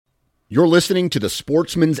You're listening to the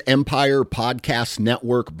Sportsman's Empire Podcast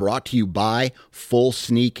Network, brought to you by Full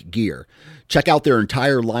Sneak Gear. Check out their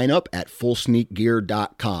entire lineup at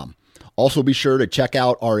fullsneakgear.com. Also be sure to check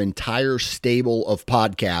out our entire stable of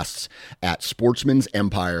podcasts at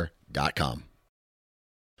sportsmansempire.com.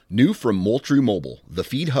 New from Moultrie Mobile, the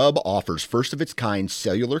Feed Hub offers first-of-its-kind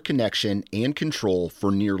cellular connection and control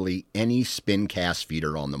for nearly any spin cast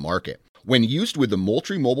feeder on the market. When used with the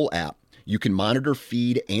Moultrie Mobile app, you can monitor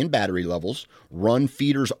feed and battery levels, run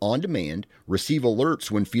feeders on demand, receive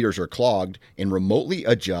alerts when feeders are clogged, and remotely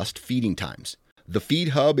adjust feeding times. The Feed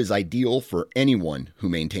Hub is ideal for anyone who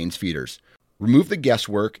maintains feeders. Remove the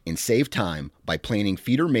guesswork and save time by planning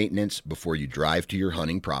feeder maintenance before you drive to your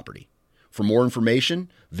hunting property. For more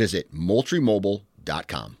information, visit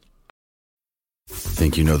MoultrieMobile.com.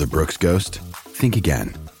 Think you know the Brooks Ghost? Think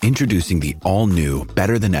again. Introducing the all-new,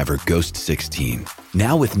 better-than-ever Ghost 16.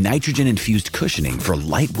 Now with nitrogen-infused cushioning for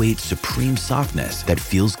lightweight, supreme softness that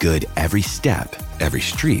feels good every step, every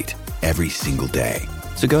street, every single day.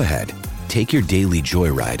 So go ahead, take your daily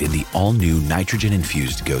joyride in the all-new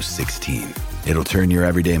nitrogen-infused Ghost 16. It'll turn your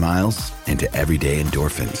everyday miles into everyday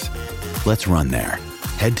endorphins. Let's run there.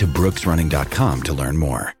 Head to brooksrunning.com to learn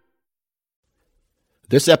more.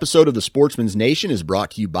 This episode of the Sportsman's Nation is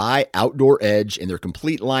brought to you by Outdoor Edge and their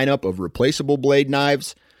complete lineup of replaceable blade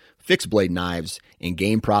knives, fixed blade knives, and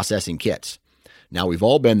game processing kits. Now, we've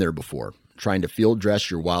all been there before, trying to field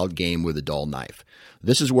dress your wild game with a dull knife.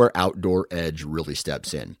 This is where Outdoor Edge really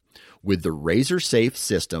steps in. With the Razor Safe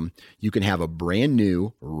system, you can have a brand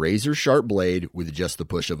new razor-sharp blade with just the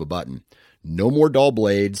push of a button. No more dull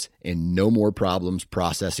blades and no more problems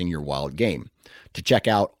processing your wild game. To check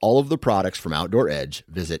out all of the products from Outdoor Edge,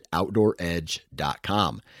 visit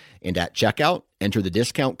OutdoorEdge.com. And at checkout, enter the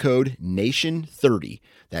discount code NATION30.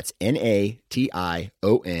 That's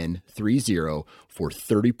NATION30 for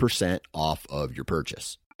 30% off of your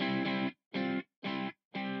purchase. The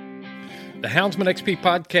Houndsman XP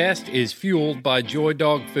podcast is fueled by Joy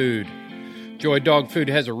Dog Food. Joy Dog Food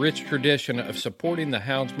has a rich tradition of supporting the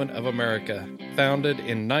Houndsman of America. Founded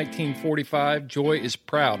in 1945, Joy is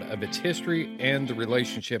proud of its history and the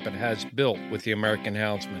relationship it has built with the American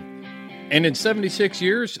Houndsman. And in 76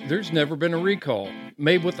 years, there's never been a recall.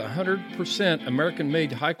 Made with 100%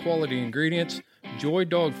 American-made high-quality ingredients, Joy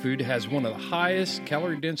Dog Food has one of the highest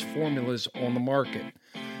calorie-dense formulas on the market.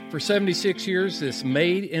 For 76 years, this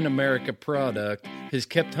made-in-America product has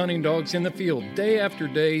kept hunting dogs in the field day after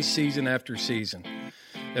day, season after season.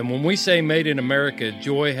 And when we say made in America,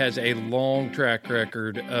 Joy has a long track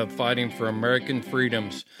record of fighting for American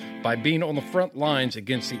freedoms by being on the front lines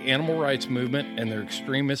against the animal rights movement and their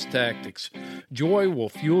extremist tactics. Joy will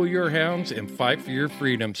fuel your hounds and fight for your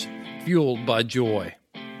freedoms. Fueled by Joy.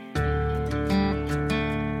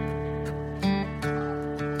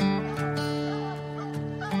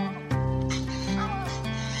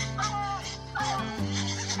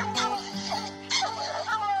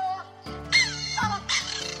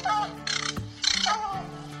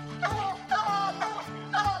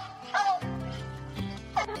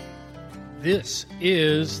 This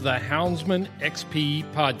is the Houndsman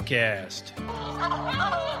XP podcast.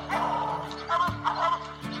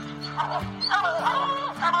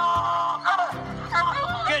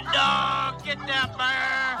 Good dog, get that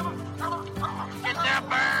bear. Get that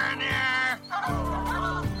bear in here.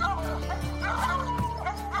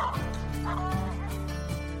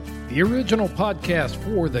 The original podcast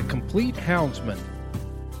for the complete Houndsman.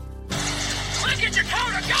 Look at your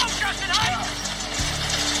coat and go, Justin Hale.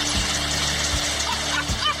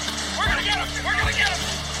 We're gonna get him. We're gonna get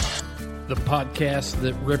him. The podcast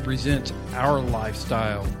that represents our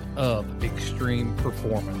lifestyle of extreme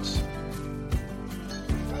performance.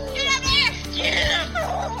 Get him there. Get him.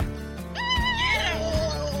 Get him.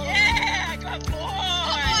 Yeah, good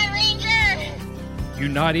boy. Good boy, Ranger.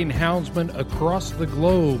 Uniting houndsmen across the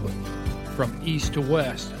globe, from east to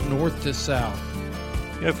west, north to south.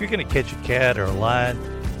 You know, if you're going to catch a cat or a lion,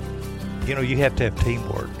 you know, you have to have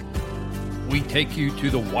teamwork. We take you to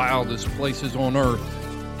the wildest places on earth.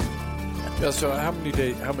 Yeah, so how many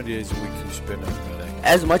days a week do you spend out there?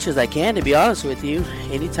 As much as I can, to be honest with you.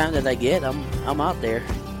 Anytime that I get, I'm out there.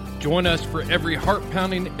 Join us for every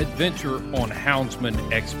heart-pounding adventure on Houndsman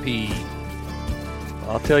XP.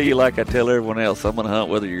 I'll tell you like I tell everyone else, I'm going to hunt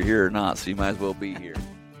whether you're here or not, so you might as well be here.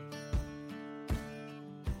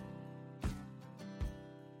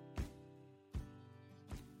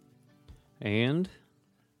 And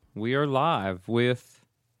we are live with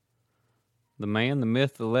the man, the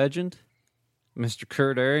myth, the legend, Mr.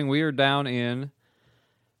 Kurt Ehring. We are down in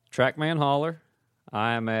Trackman Holler.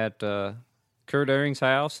 I am at Kurt Ehring's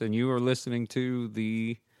house, and you are listening to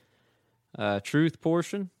the truth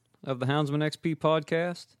portion of the Houndsman XP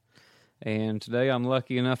podcast. And today I'm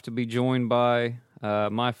lucky enough to be joined by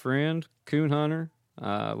my friend, coon hunter,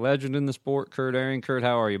 legend in the sport, Kurt Ehring. Kurt,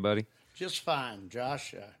 how are you, buddy? Just fine,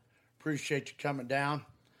 Josh. Appreciate you coming down.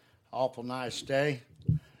 Awful nice day.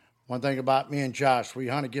 One thing about me and Josh, we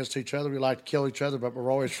hunt against each other. We like to kill each other, but we're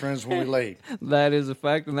always friends when we leave. That is a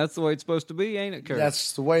fact, and that's the way it's supposed to be, ain't it, Kurt?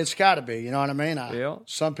 That's the way it's got to be. You know what I mean? Yeah.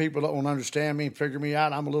 Some people don't understand me and figure me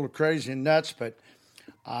out. I'm a little crazy and nuts, but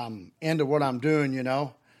I'm into what I'm doing, you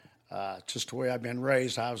know. Just the way I've been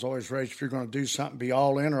raised. I was always raised, if you're going to do something, be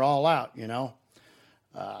all in or all out, you know.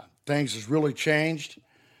 Things has really changed.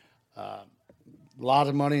 A lot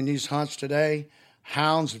of money in these hunts today.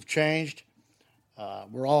 Hounds have changed.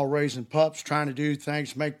 We're all raising pups, trying to do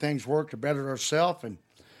things, make things work to better ourselves, and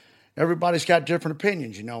everybody's got different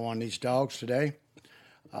opinions, you know, on these dogs today.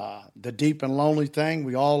 The deep and lonely thing,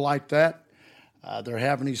 we all like that. They're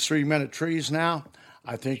having these 3-minute trees now.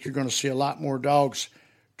 I think you're going to see a lot more dogs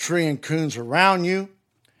treeing coons around you.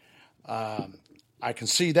 I can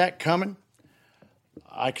see that coming.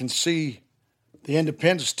 I can see the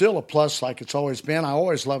independence still a plus like it's always been. I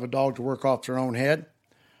always love a dog to work off their own head.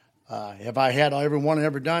 Have I had everyone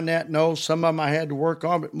ever done that? No. Some of them I had to work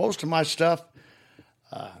on, but most of my stuff,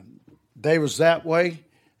 they was that way.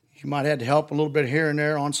 You might have to help a little bit here and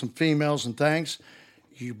there on some females and things.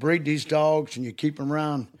 You breed these dogs and you keep them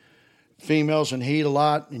around females and heat a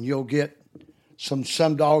lot, and you'll get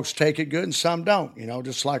some dogs take it good and some don't, you know,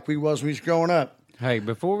 just like we was when we was growing up. Hey,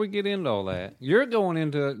 before we get into all that, you're going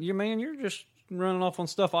into, you're just running off on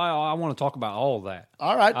stuff. I want to talk about all that.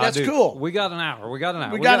 All right, that's cool. We got an hour. We got an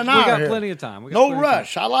hour. We got here. plenty of time. No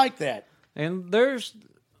rush. I like that. And there's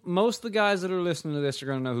most of the guys that are listening to this are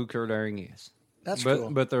going to know who Kurt Ehring is. That's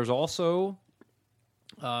cool. But there's also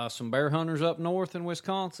some bear hunters up north in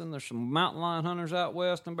Wisconsin. There's some mountain lion hunters out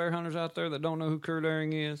west and bear hunters out there that don't know who Kurt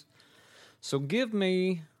Ehring is. So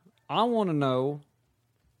I want to know.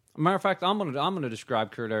 Matter of fact, I'm gonna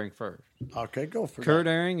describe Kurt Ehring first. Okay, go for it. Kurt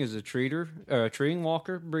Ehring is a treeing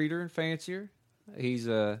walker, breeder, and fancier. He's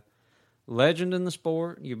a legend in the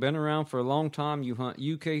sport. You've been around for a long time. You hunt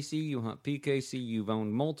UKC, you hunt PKC. You've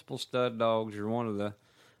owned multiple stud dogs. You're one of the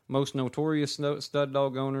most notorious stud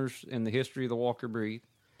dog owners in the history of the walker breed.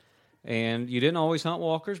 And you didn't always hunt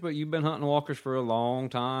walkers, but you've been hunting walkers for a long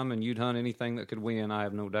time, and you'd hunt anything that could win, I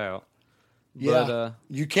have no doubt. Yeah, but,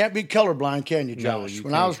 you can't be colorblind, can you, Josh? No, you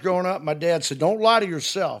when can't. I was growing up, my dad said, don't lie to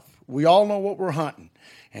yourself. We all know what we're hunting.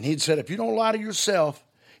 And he'd said, if you don't lie to yourself,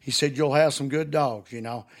 he said, you'll have some good dogs, you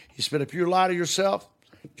know. He said, if you lie to yourself,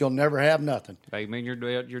 you'll never have nothing. Hey, man, your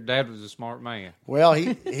dad was a smart man. Well,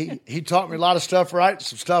 he taught me a lot of stuff right and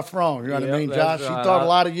some stuff wrong. You know what I mean, Josh? He taught a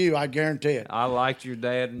lot of you, I guarantee it. I liked your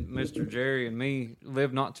dad, and Mr. Jerry and me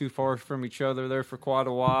lived not too far from each other there for quite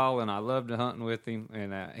a while, and I loved hunting with him.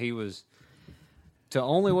 And he was... The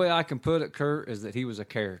only way I can put it, Kurt, is that he was a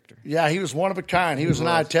character. Yeah, he was one of a kind. He was an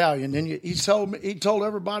Italian. And he told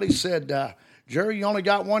everybody, he said, Jerry, you only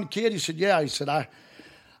got one kid? He said, yeah. He said, I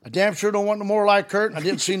damn sure don't want no more like Kurt. And I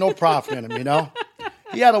didn't see no profit in him, you know.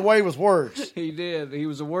 He had a way with words. He did. He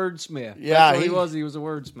was a wordsmith. Yeah, That's what he was. He was a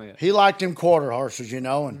wordsmith. He liked them quarter horses, you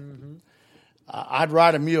know. And I'd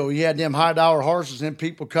ride a mule. He had them high-dollar horses, and then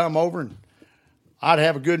people come over, and I'd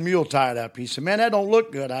have a good mule tied up. He said, man, that don't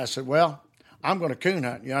look good. I said, well, I'm going to coon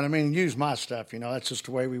hunt, you know what I mean, and use my stuff, you know. That's just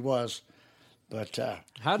the way we was. But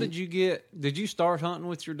how did you start hunting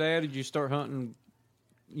with your dad? Did you start hunting,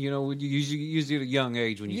 you know, usually at a young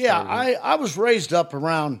age when you started? Yeah, I was raised up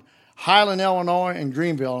around Highland, Illinois, and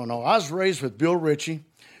Greenville, Illinois. I was raised with Bill Ritchie.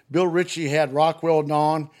 Bill Ritchie had Rockwell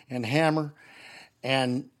Dawn and Hammer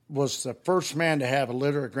and was the first man to have a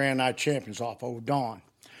litter of Grand Night Champions off old Dawn.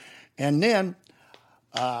 And then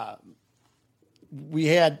we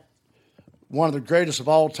had one of the greatest of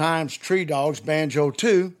all times tree dogs, Banjo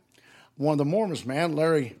 2. One of the Mormons, man,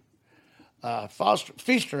 Larry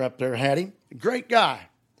Feaster up there had him. Great guy.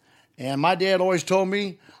 And my dad always told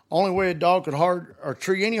me only way a dog could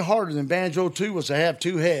tree any harder than Banjo 2 was to have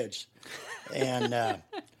two heads. And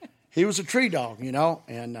he was a tree dog, you know.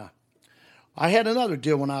 And I had another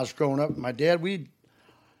deal when I was growing up with my dad.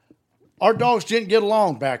 Our dogs didn't get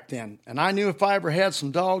along back then. And I knew if I ever had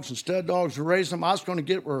some dogs and stud dogs to raise them, I was going to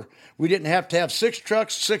get where we didn't have to have 6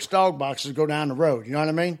 trucks, 6 dog boxes to go down the road. You know what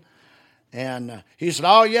I mean? And he said,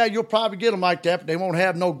 oh, yeah, you'll probably get them like that, but they won't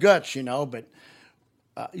have no guts, you know. But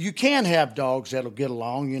you can have dogs that'll get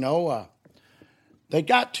along, you know. They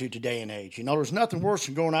got to today and age. You know, there's nothing worse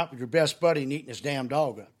than going out with your best buddy and eating his damn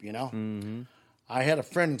dog up, you know. Mm-hmm. I had a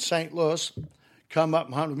friend in St. Louis come up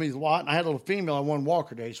and hunt with me a lot, and I had a little female I won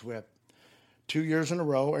Walker Days with 2 years in a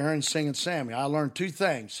row, Aaron, Sing, and Sammy. I learned 2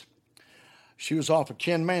 things. She was off of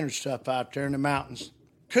Ken Maynard stuff out there in the mountains,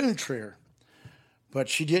 coon treer. But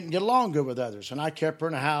she didn't get along good with others. And I kept her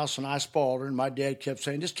in the house, and I spoiled her. And my dad kept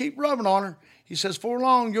saying, just keep rubbing on her. He says, for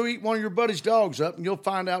long, you'll eat one of your buddy's dogs up, and you'll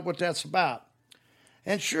find out what that's about.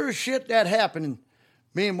 And sure as shit, that happened. And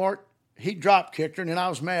me and Mort, he drop kicked her, and then I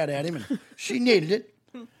was mad at him, and she needed it.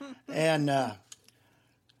 And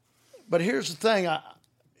but here's the thing.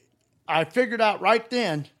 I figured out right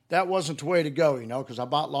then that wasn't the way to go, because I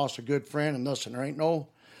about lost a good friend. And listen, there ain't no,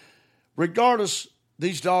 regardless,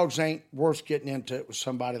 these dogs ain't worth getting into it with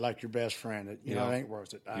somebody like your best friend. It ain't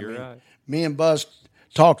worth it. You're right. Me and Buzz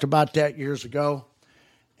talked about that years ago,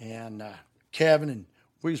 and Kevin, and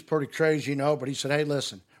we was pretty crazy, but he said, hey,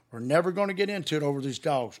 listen, we're never going to get into it over these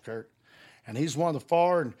dogs, Kurt. And he's one of the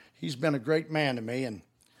far, and he's been a great man to me, and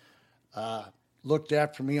looked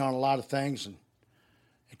after me on a lot of things. And,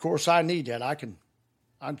 of course, I need that. I can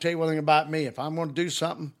tell you one thing about me. If I'm going to do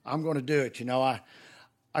something, I'm going to do it.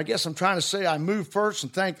 I guess I'm trying to say I move first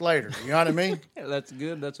and think later. You know what I mean? Yeah, that's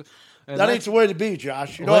good. That ain't the way to be,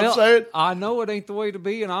 Josh. You know what I'm saying? I know it ain't the way to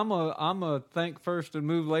be, and I'm a think first and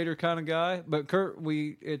move later kind of guy. But Kurt,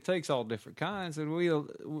 it takes all different kinds,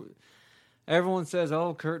 and everyone says,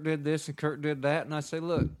 "Oh, Kurt did this and Kurt did that," and I say,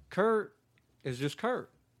 "Look, Kurt is just Kurt."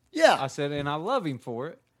 Yeah. I said, and I love him for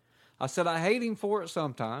it. I said, I hate him for it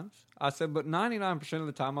sometimes. I said, but 99% of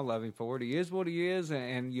the time I love him for it. He is what he is,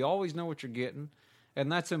 and you always know what you're getting.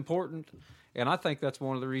 And that's important, and I think that's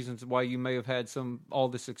one of the reasons why you may have had all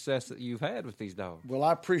the success that you've had with these dogs. Well,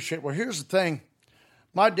 I appreciate it. Well, here's the thing.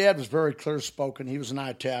 My dad was very clear-spoken. He was an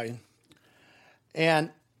Italian. And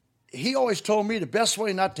he always told me the best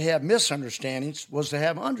way not to have misunderstandings was to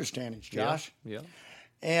have understandings, Josh. Yeah.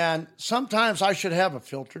 And sometimes I should have a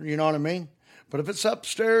filter, you know what I mean? But if it's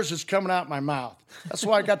upstairs, it's coming out my mouth. That's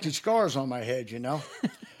why I got these scars on my head,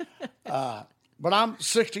 But I'm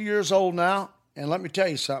 60 years old now. And let me tell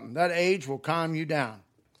you something, that age will calm you down.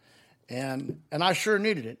 And I sure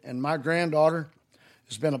needed it. And my granddaughter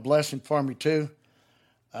has been a blessing for me, too.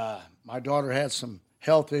 My daughter had some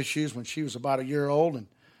health issues when she was about a year old. And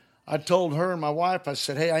I told her and my wife, I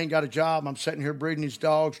said, hey, I ain't got a job. I'm sitting here breeding these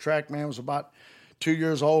dogs. Trackman was about 2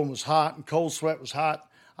 years old and was hot, and Cold Sweat was hot.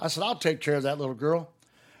 I said, I'll take care of that little girl.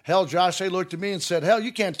 Hell, Josh, they looked at me and said, hell,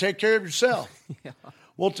 you can't take care of yourself. Yeah.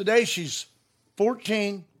 Well, today she's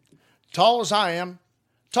 14, tall as I am,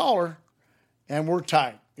 taller, and we're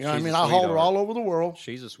tight. You know what I mean? I haul her all over the world.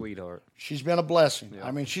 She's a sweetheart. She's been a blessing. Yeah.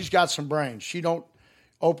 I mean, she's got some brains. She don't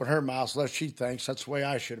open her mouth unless she thinks that's the way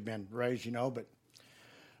I should have been raised,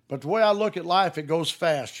 But the way I look at life, it goes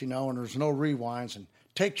fast, and there's no rewinds. And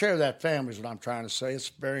take care of that family is what I'm trying to say. It's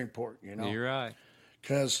very important, You're right.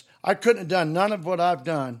 Because I couldn't have done none of what I've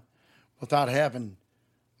done without having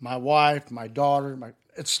my wife, my daughter,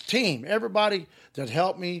 it's team. Everybody that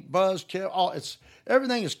helped me, Buzz,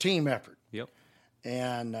 everything is team effort. Yep.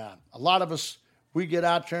 And a lot of us, we get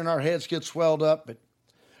out there and our heads get swelled up, but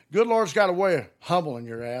good Lord's got a way of humbling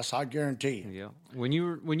your ass, I guarantee you. Yeah. When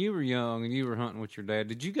you were young and you were hunting with your dad,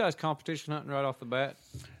 did you guys competition hunting right off the bat?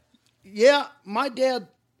 Yeah, my dad,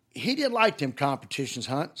 he didn't like them competitions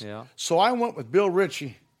hunts. Yeah. So I went with Bill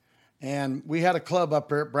Ritchie, and we had a club up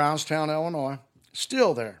there at Brownstown, Illinois,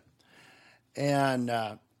 still there. And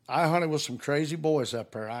I hunted with some crazy boys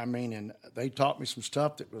up there. I mean, and they taught me some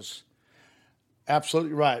stuff that was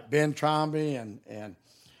absolutely right. Ben Tromby and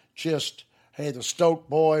just, hey, the Stoke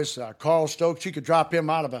boys, Carl Stokes, you could drop him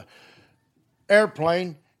out of an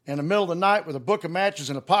airplane in the middle of the night with a book of matches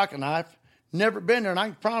and a pocket knife. Never been there, and I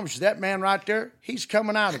can promise you that man right there, he's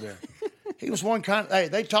coming out of there. He was one kind of, hey,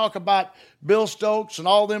 they talk about Bill Stokes and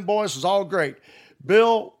all them boys was all great.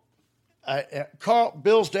 Bill's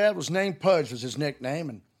dad was named Pudge, was his nickname,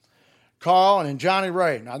 and Carl and Johnny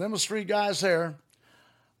Ray. Now, them was three guys there.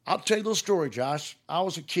 I'll tell you a little story, Josh. I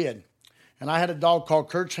was a kid, and I had a dog called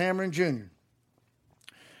Kurtz Hammering Jr.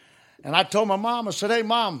 And I told my mom, I said, hey,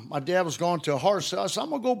 Mom, my dad was going to a horse sale. I said, I'm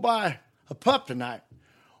going to go buy a pup tonight.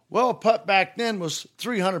 Well, a pup back then was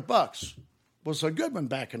 $300. Was a good one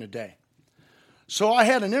back in the day. So I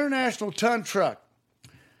had an International ton truck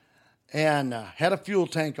and had a fuel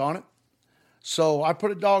tank on it. So I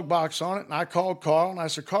put a dog box on it, and I called Carl, and I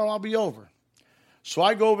said, Carl, I'll be over. So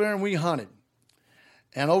I go over there, and we hunted.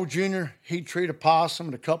 And old Junior, he'd treat a possum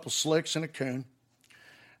and a couple slicks and a coon.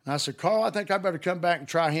 And I said, Carl, I think I better come back and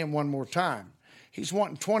try him one more time. He's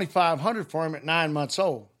wanting $2,500 for him at 9 months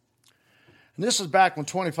old. And this is back when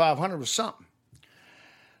 $2,500 was something.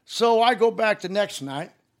 So I go back the next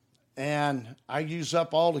night, and I use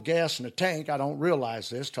up all the gas in the tank. I don't realize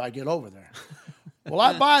this till I get over there. Well,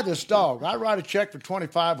 I buy this dog. I write a check for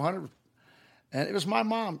 $2,500, and it was my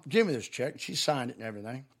mom. Give me this check. She signed it and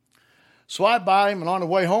everything. So I buy him, and on the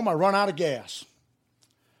way home, I run out of gas.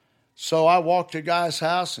 So I walked to a guy's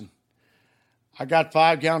house, and I got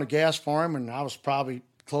 5 gallons of gas for him, and I was probably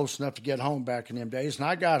close enough to get home back in them days. And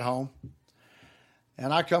I got home,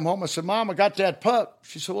 and I come home. I said, Mom, I got that pup.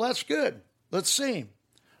 She said, well, that's good. Let's see him.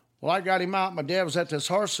 Well, I got him out. My dad was at this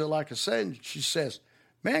horse sale, like I said, and she says,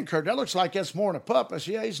 man, Kurt, that looks like that's more than a pup. I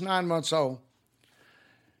said, yeah, he's 9 months old.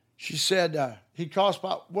 She said, he cost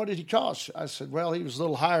about, what did he cost? I said, well, he was a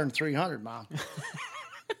little higher than $300, Mom.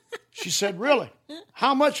 She said, really?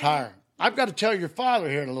 How much higher? I've got to tell your father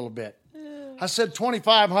here in a little bit. I said,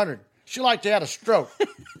 $2,500. She like to have a stroke.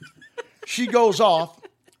 She goes off.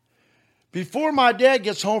 Before my dad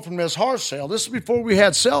gets home from this horse sale, this is before we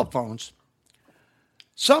had cell phones,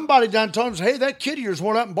 somebody done told him, hey, that kid of yours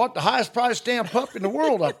went up and bought the highest priced damn pup in the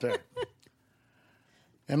world up there.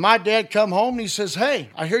 And my dad come home and he says, hey,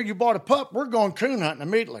 I hear you bought a pup. We're going coon hunting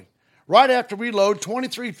immediately. Right after we load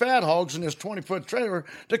 23 fat hogs in this 20-foot trailer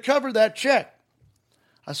to cover that check.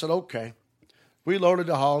 I said, okay. We loaded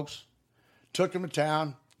the hogs, took them to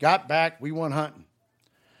town, got back, we went hunting.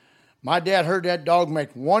 My dad heard that dog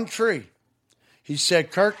make one tree. He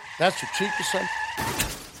said, Kurt, that's the cheapest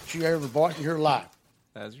thing you ever bought in your life.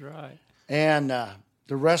 That's right. And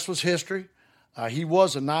the rest was history. He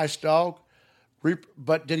was a nice dog.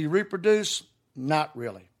 But did he reproduce? Not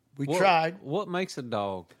really. We tried. What makes a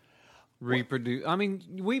dog reproduce? I mean,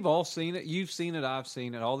 we've all seen it. You've seen it. I've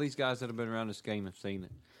seen it. All these guys that have been around this game have seen it.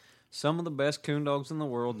 Some of the best coon dogs in the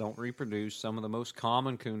world don't reproduce. Some of the most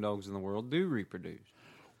common coon dogs in the world do reproduce.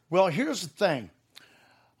 Well, here's the thing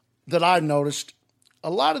that I noticed. A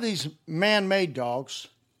lot of these man-made dogs,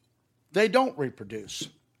 they don't reproduce.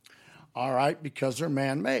 All right, because they're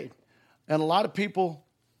man-made. And a lot of people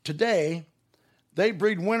today, they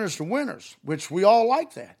breed winners to winners, which we all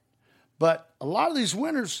like that. But a lot of these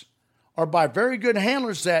winners are by very good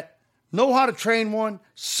handlers that know how to train one,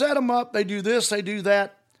 set them up, they do this, they do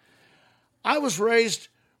that. I was raised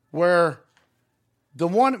where the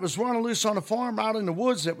one that was running loose on the farm out in the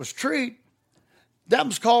woods that was treed, that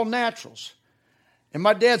was called naturals. And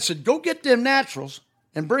my dad said, go get them naturals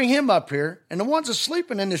and bring him up here. And the ones that's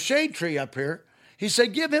sleeping in the shade tree up here, he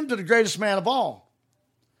said, give him to the greatest man of all.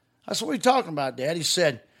 I said, what are you talking about, Dad? He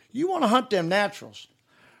said, you want to hunt them naturals.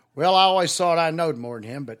 Well, I always thought I knowed more than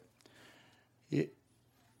him, but you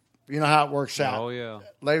know how it works out. Oh, yeah.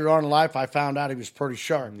 Later on in life, I found out he was pretty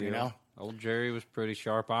sharp, Yeah. you know. Old Jerry was pretty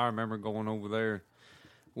sharp. I remember going over there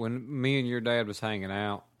when me and your dad was hanging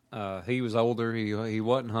out. He was older. He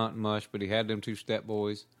wasn't hunting much, but he had them 2 step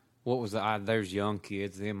boys. What was there's young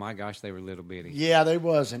kids. Then, my gosh, they were little bitty. Yeah, they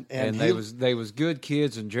was. And they was good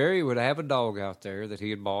kids. And Jerry would have a dog out there that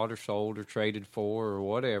he had bought or sold or traded for or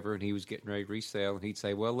whatever, and he was getting ready to resell. And he'd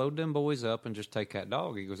say, well, load them boys up and just take that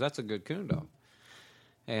dog. He goes, that's a good coon dog.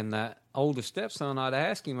 And that oldest stepson, I'd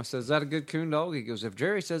ask him, I said, is that a good coon dog? He goes, if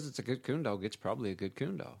Jerry says it's a good coon dog, it's probably a good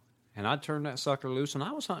coon dog. And I'd turn that sucker loose, and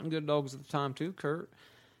I was hunting good dogs at the time too, Kurt.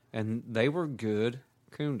 And they were good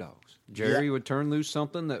coon dogs. Jerry would turn loose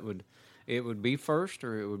something that it would be first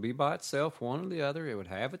or it would be by itself, one or the other. It would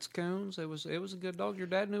have its coons. It was a good dog. Your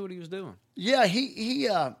dad knew what he was doing. Yeah, he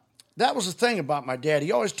that was the thing about my dad.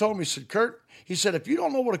 He always told me, he said, Kurt, he said, if you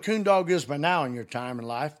don't know what a coon dog is by now in your time in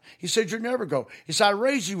life, he said, you'll never go. He said, I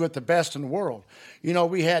raised you with the best in the world. You know,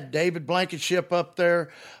 we had David Blankenship up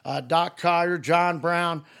there, Doc Collier, John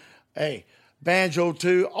Brown, Banjo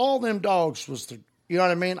too. All them dogs was you know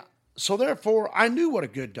what I mean? So therefore, I knew what a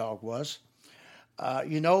good dog was,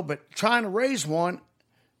 but trying to raise one,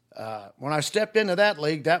 when I stepped into that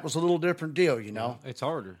league, that was a little different deal, you know. It's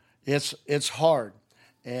harder. It's hard.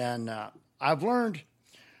 And I've learned,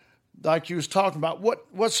 like you was talking about,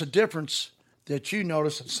 what's the difference that you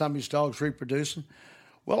notice that some of these dogs reproducing?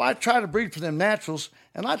 Well, I try to breed for them naturals,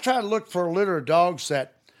 and I try to look for a litter of dogs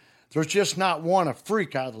that there's just not one a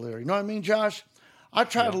freak out of the litter. You know what I mean, Josh? I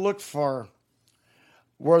try to look for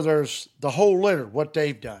where there's the whole litter, what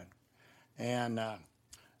they've done. And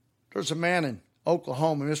there's a man in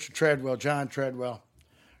Oklahoma, Mr. Treadwell, John Treadwell,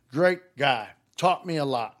 great guy, taught me a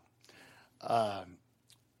lot.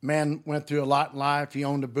 Man went through a lot in life. He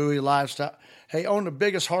owned a Bowie livestock. He owned the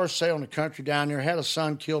biggest horse sale in the country down there, had a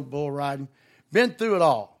son killed bull riding, been through it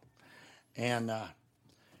all. And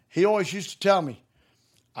he always used to tell me,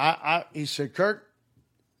 he said, Kurt,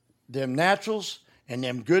 them naturals and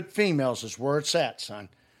them good females is where it's at, son.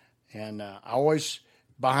 And I always,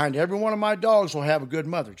 behind every one of my dogs will have a good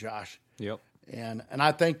mother, Josh. Yep. And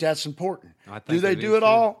I think that's important. I think do they do it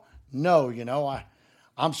all? No, you know,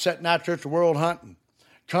 I'm sitting out there at the world hunting.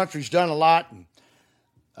 Country's done a lot, and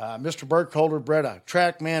Mr. Burkholder bred a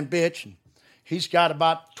track man bitch, and he's got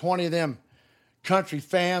about 20 of them country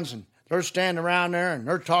fans, and they're standing around there and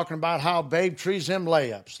they're talking about how Babe trees them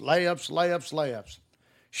layups.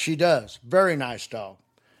 She does. Very nice dog.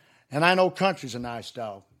 And I know Country's a nice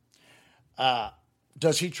dog.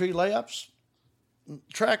 Does he treat layups?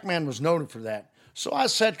 Trackman was noted for that. So I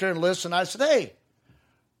sat there and listened. I said, hey,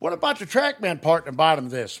 what about the Trackman part in the bottom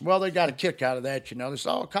of this? Well, they got a kick out of that, you know. They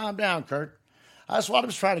said, oh, calm down, Kurt. That's what I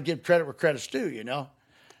was trying to give credit where credit's due, you know.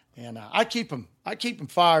 And I keep them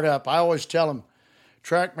fired up. I always tell them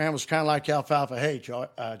Trackman was kind of like alfalfa hay,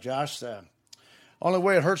 Josh. Only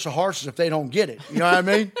way it hurts the horses if they don't get it. You know what I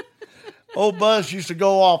mean? Old Buzz used to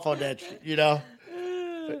go off on that, you know.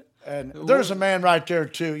 And there's a man right there,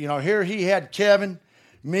 too. You know, here he had Kevin,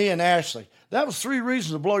 me, and Ashley. That was 3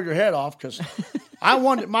 reasons to blow your head off because I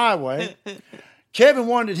wanted it my way. Kevin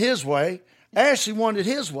wanted it his way. Ashley wanted it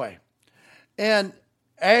his way. And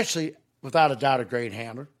Ashley, without a doubt, a great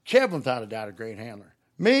handler. Kevin, without a doubt, a great handler.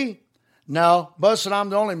 Me? No. Buzz said I'm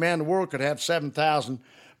the only man in the world could have 7,000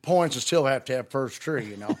 points and still have to have first tree,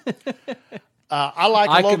 you know.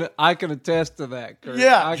 I can attest to that, Kurt.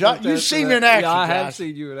 Yeah, you've seen me in action. Yeah, I Josh. have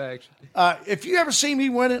seen you in action. If you ever see me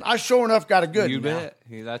winning, I sure enough got a good one. You bet.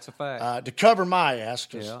 Yeah, that's a fact. To cover my ass,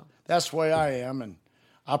 'cause that's the way I am, and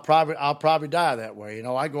I'll probably die that way. You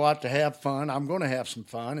know, I go out to have fun. I'm going to have some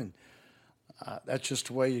fun, and that's just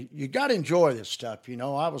the way you got to enjoy this stuff. You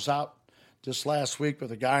know, I was out this last week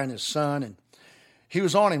with a guy and his son, and he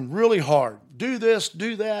was on him really hard. Do this,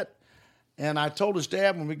 do that. And I told his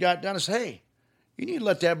dad when we got done, I said, hey, you need to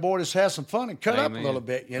let that boy just have some fun and cut up a little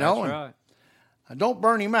bit, you know. That's right. And don't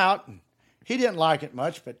burn him out. And he didn't like it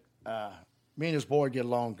much, but me and his boy get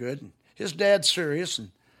along good. And his dad's serious,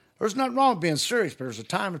 and there's nothing wrong with being serious, but there's a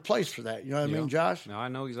time and place for that. You know what I mean, Josh? No, I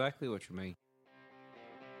know exactly what you mean.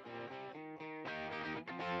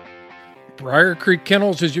 Briar Creek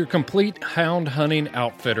Kennels is your complete hound hunting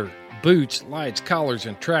outfitter. Boots, lights, collars,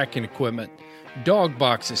 and tracking equipment. Dog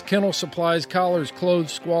boxes, kennel supplies, collars,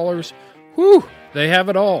 clothes, squallers. Whew, they have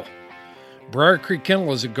it all. Briar Creek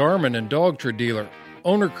Kennel is a Garmin and Dogtra dealer.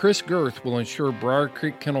 Owner Chris Girth will ensure Briar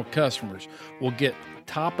Creek Kennel customers will get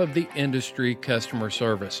top of the industry customer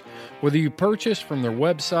service. Whether you purchase from their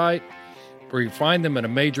website or you find them at a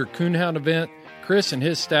major coonhound event, Chris and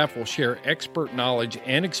his staff will share expert knowledge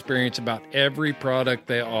and experience about every product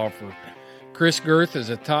they offer. Chris Girth is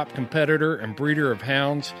a top competitor and breeder of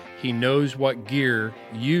hounds. He knows what gear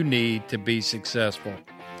you need to be successful.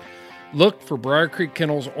 Look for Briar Creek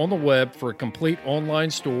Kennels on the web for a complete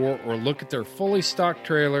online store or look at their fully stocked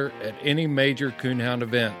trailer at any major coonhound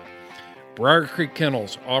event. Briar Creek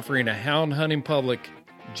Kennels, offering a hound hunting public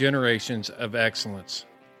generations of excellence.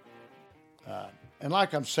 And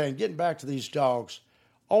like I'm saying, getting back to these dogs,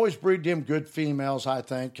 always breed them good females, I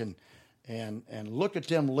think, and look at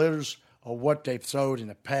them litters of what they've throwed in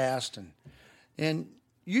the past. And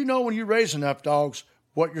you know when you raise enough dogs,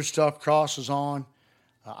 what your stuff crosses on.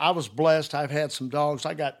 I was blessed. I've had some dogs.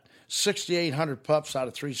 I got 6,800 pups out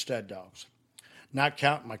of 3 stud dogs, not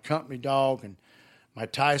counting my company dog and my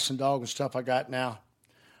Tyson dog and stuff I got now.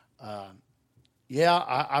 I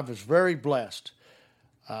was very blessed.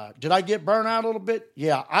 Did I get burnt out a little bit?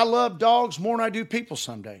 Yeah, I love dogs more than I do people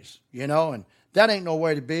some days, you know, and that ain't no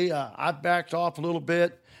way to be. I backed off a little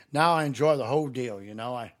bit. Now I enjoy the whole deal, you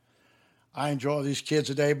know. I enjoy these kids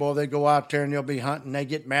today, boy. They go out there and they'll be hunting. They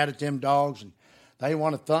get mad at them dogs and they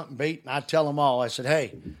want to thump and beat. And I tell them all, I said,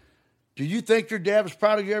 hey, do you think your dad was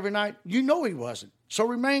proud of you every night? You know he wasn't. So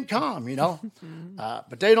remain calm, you know.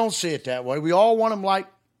 But they don't see it that way. We all want them like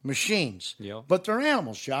machines. Yep. But they're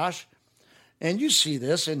animals, Josh. And you see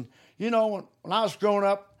this. And, you know, when I was growing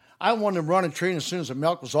up, I wanted them running tree as soon as the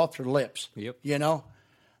milk was off their lips. Yep. You know.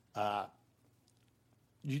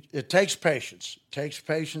 It takes patience. It takes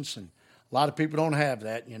patience, and a lot of people don't have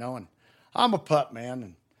that, you know. And I'm a pup, man.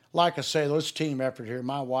 And like I say, there's team effort here.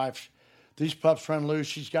 My wife, these pups run loose.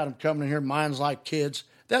 She's got them coming in here. Mine's like kids.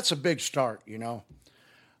 That's a big start, you know.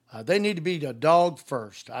 They need to be a dog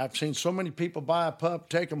first. I've seen so many people buy a pup,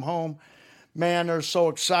 take them home. Man, they're so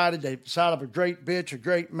excited. They decide of a great bitch, a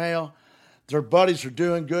great male. Their buddies are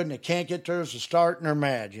doing good, and they can't get theirs to start, and they're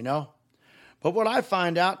mad, you know. But what I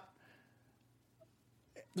find out,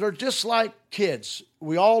 they're just like kids.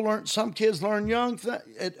 We all learn. Some kids learn young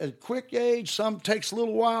at a quick age. Some takes a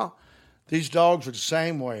little while. These dogs are the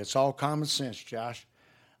same way. It's all common sense, Josh.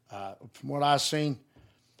 From what I've seen,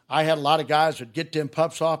 I had a lot of guys that get them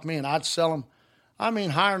pups off me, and I'd sell them,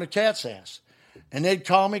 higher than a cat's ass. And they'd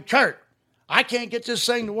call me, Kurt, I can't get this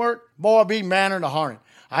thing to work. Boy, I'll be manner to harness.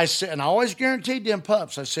 I said, and I always guaranteed them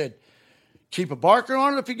pups. I said, keep a barker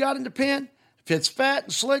on it if you got it in the pen. If it's fat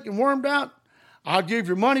and slick and wormed out, I'll give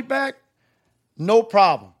your money back. No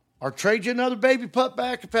problem. or trade you another baby pup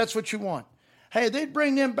back if that's what you want. Hey, they'd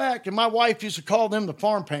bring them back, and my wife used to call them the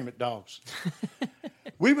farm payment dogs.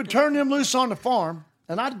 We would turn them loose on the farm,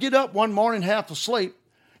 and I'd get up one morning half asleep,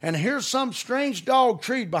 and here's some strange dog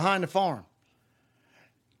treed behind the farm.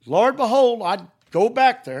 Lord behold, I'd go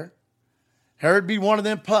back there. There'd be one of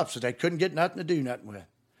them pups that they couldn't get nothing to do nothing with.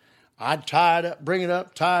 I'd tie it up, bring it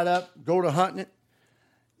up, tie it up, go to hunting it.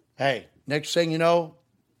 Hey, next thing you know,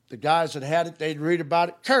 the guys that had it, they'd read about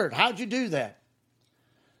it. Kurt, how'd you do that?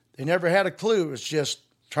 They never had a clue. It was just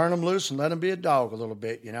turn them loose and let them be a dog a little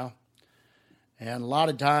bit, you know. And a lot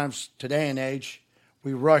of times, today and age,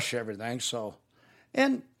 we rush everything. So,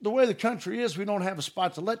 and the way the country is, we don't have a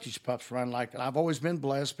spot to let these pups run like that. I've always been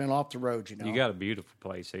blessed, been off the road, you know. You got a beautiful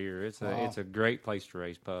place here. It's a great place to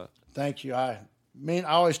raise pups. Thank you. I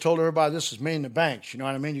always told everybody this is me and the banks. You know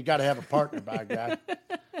what I mean? You got to have a partner, by God.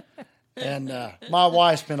 And my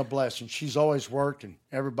wife's been a blessing. She's always worked, and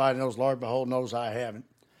everybody knows, Lord behold, knows I haven't.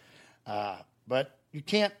 But you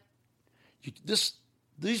can't.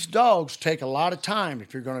 These dogs take a lot of time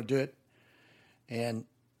if you're going to do it. And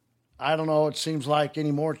I don't know, it seems like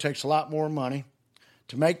anymore it takes a lot more money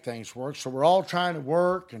to make things work. So we're all trying to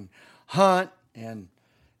work and hunt, and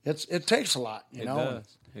it takes a lot, you know.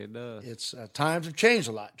 It does. It's times have changed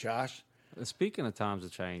a lot, Josh. Speaking of times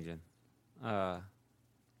of changing,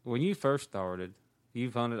 when you first started,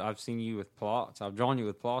 you've hunted. I've seen you with plots. I've drawn you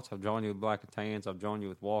with plots. I've drawn you with black and tans. I've drawn you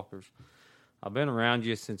with walkers. I've been around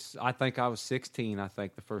you since I think I was 16. I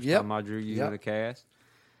think the first time I drew you in a cast,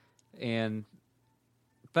 and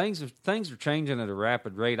things are changing at a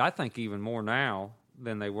rapid rate. I think even more now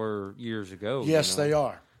than they were years ago. Yes, they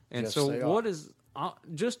are. And what is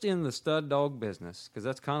just in the stud dog business? Because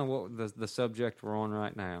that's kind of what the subject we're on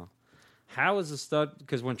right now. How is the stud?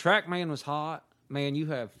 Because when TrackMan was hot, man, you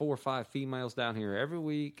have 4 or 5 females down here every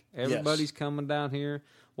week. Everybody's coming down here.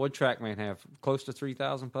 What'd TrackMan have? Close to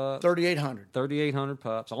 3,000 pups? 3,800. 3,800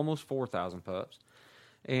 pups, almost 4,000 pups.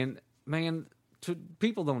 And, man,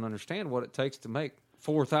 people don't understand what it takes to make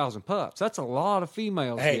 4,000 pups. That's a lot of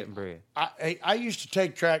females getting bred. I used to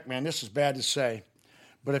take TrackMan. This is bad to say.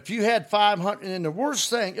 But if you had 500, and the worst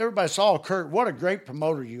thing, everybody saw, Kurt, what a great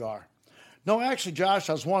promoter you are. No, actually, Josh,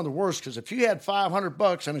 I was one of the worst, because if you had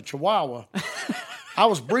 $500 and a Chihuahua, I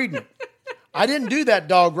was breeding it. I didn't do that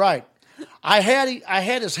dog right. I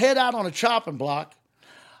had his head out on a chopping block.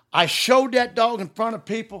 I showed that dog in front of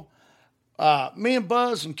people. Me and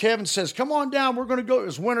Buzz and Kevin says, come on down. We're going to go. It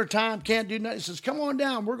was wintertime. Can't do nothing. He says, come on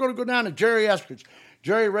down. We're going to go down to Jerry Eskridge.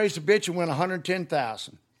 Jerry raised a bitch and went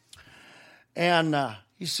 $110,000. And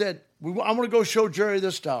he said, I'm going to go show Jerry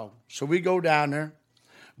this dog. So we go down there.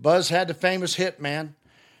 Buzz had the famous Hitman.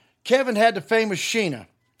 Kevin had the famous Sheena.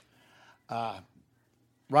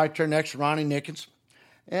 Right there next to Ronnie Nickens.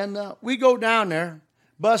 And we go down there.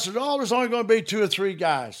 Buzz says, there's only going to be 2 or 3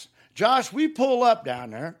 guys. Josh, we pull up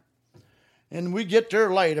down there. And we get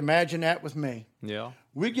there late. Imagine that with me. Yeah.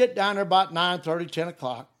 We get down there about 9:30, 10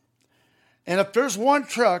 o'clock. And if there's one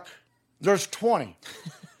truck, there's 20.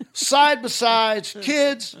 Side by sides,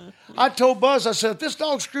 kids. I told Buzz, I said, if this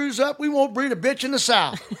dog screws up, we won't breed a bitch in the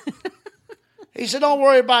South. He said, don't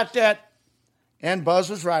worry about that. And Buzz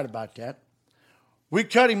was right about that. We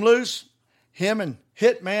cut him loose, him and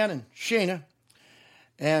Hitman and Sheena.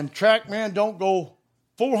 And TrackMan don't go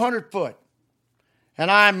 400 foot. And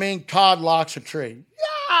I mean, cod locks a tree.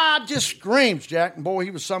 Yeah, just screams, Jack. And boy, he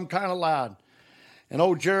was some kind of loud. And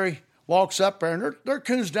old Jerry walks up there, and their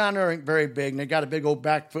coons down there ain't very big, and they got a big old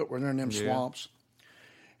back foot where they're in them swamps.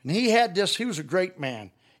 And he was a great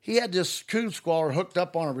man. He had this coon squaller hooked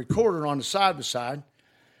up on a recorder on the side by side.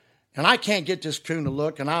 And I can't get this coon to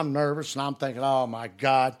look, and I'm nervous, and I'm thinking, oh, my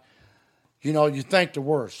God. You know, you think the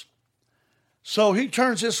worst. So he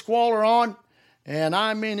turns his squaller on, and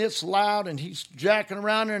I mean, it's loud, and he's jacking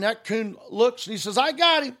around there, and that coon looks, and he says, I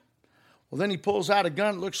got him. Well, then he pulls out a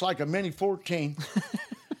gun that looks like a Mini 14,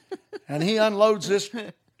 and he unloads this.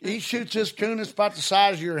 He shoots this coon that's about the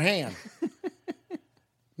size of your hand.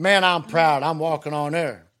 Man, I'm proud. I'm walking on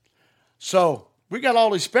air. So we got all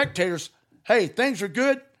these spectators. Hey, things are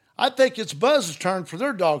good. I think it's Buzz's turn for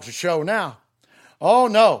their dogs to show now. Oh,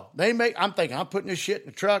 no. I'm thinking, I'm putting this shit in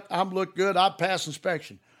the truck. I'm look good. I pass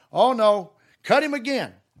inspection. Oh, no. Cut him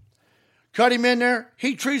again. Cut him in there.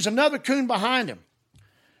 He trees another coon behind him.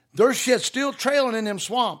 Their shit's still trailing in them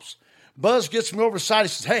swamps. Buzz gets me over the side. He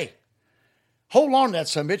says, hey, hold on to that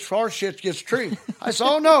son of a bitch before our shit gets treed. I said,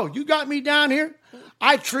 oh, no. You got me down here?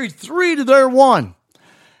 I treed 3 to their 1.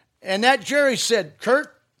 And that Jerry said,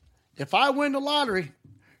 Kurt, if I win the lottery,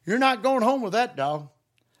 you're not going home with that dog.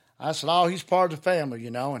 I said, oh, he's part of the family,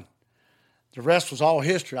 you know. And the rest was all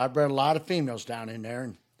history. I bred a lot of females down in there.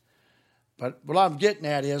 And But what I'm getting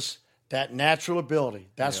at is that natural ability.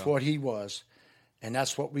 That's what he was. And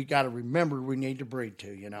that's what we got to remember we need to breed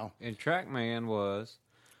to, you know. And Trackman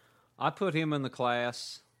I put him in the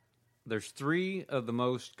class. There's 3 of the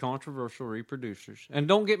most controversial reproducers. And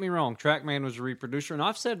don't get me wrong, Trackman was a reproducer, and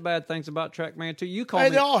I've said bad things about Trackman too. You call me.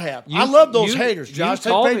 They all have. I love those haters, Josh. They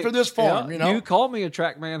pay for this farm, you know. You call me a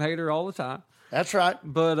Trackman hater all the time. That's right.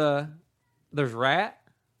 But there's Rat,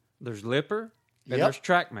 there's Lipper, and there's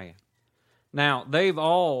Trackman. Now, they've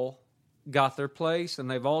all got their place, and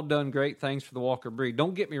they've all done great things for the Walker breed.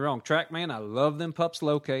 Don't get me wrong, Trackman, I love them pups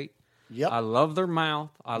locate. Yep. I love their mouth.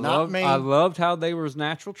 I loved how they were as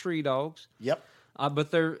natural tree dogs. Yep.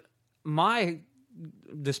 But my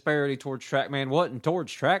disparity towards Trackman wasn't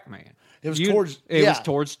towards Trackman. It was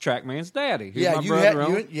towards Trackman's daddy. You and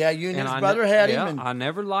his brother had him. And I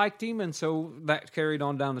never liked him, and so that carried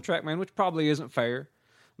on down the Trackman, which probably isn't fair.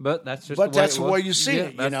 But that's just the way you seen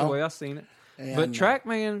it. That's the way I seen it. But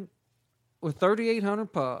Trackman with 3,800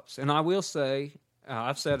 pups, and I will say,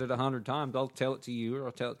 I've said it 100 times. I'll tell it to you, or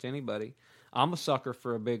I'll tell it to anybody. I'm a sucker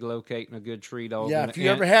for a big locate and a good tree dog. Yeah, if you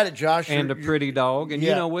ever had it, Josh, and a pretty dog, and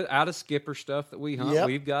you know, out of Skipper stuff that we hunt,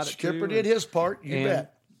 we've got it. Skipper did his part. You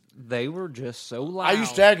bet. They were just so loud. I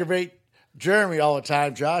used to aggravate Jeremy all the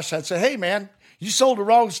time, Josh. I'd say, "Hey, man, you sold the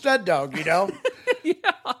wrong stud dog," you know.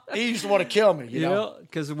 He used to want to kill me, you know.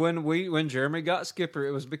 Because when Jeremy got Skipper,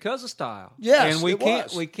 it was because of style. Yes, and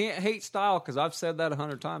we can't hate style, because I've said that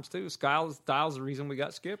 100 times too. Style's the reason we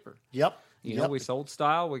got Skipper. Yep. You know, we sold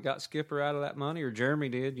style, we got Skipper out of that money, or Jeremy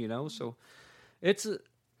did. You know, so it's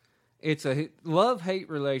a love-hate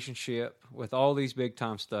relationship with all these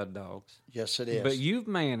big-time stud dogs. Yes, it is. But you've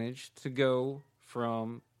managed to go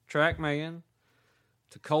from Trackman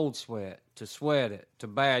to Cold Sweat, to Sweat It, to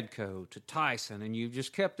Badco, to Tyson, and you've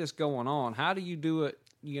just kept this going on. How do you do it,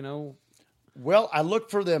 you know? Well, I look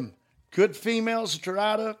for them good females that are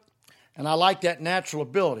out of, and I like that natural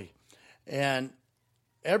ability. And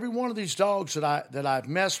every one of these dogs that I've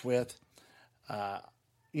messed with,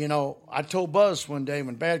 you know, I told Buzz one day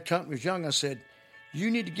when Bad Company was young, I said,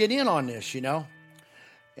 you need to get in on this, you know.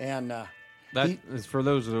 And that is for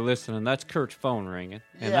those that are listening. That's Kurt's phone ringing,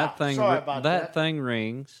 and that thing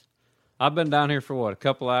rings. I've been down here for a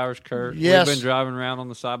couple hours, Kurt. Yes. We've been driving around on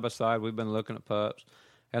the side by side. We've been looking at pups,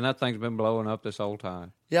 and that thing's been blowing up this whole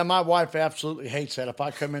time. Yeah, my wife absolutely hates that. If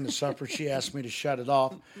I come into supper, she asks me to shut it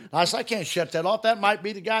off. I said, I can't shut that off. That might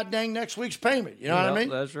be the goddamn next week's payment. You know what I mean?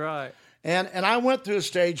 That's right. And I went through a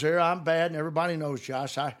stage there. I'm bad, and everybody knows,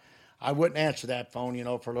 Josh. I wouldn't answer that phone, you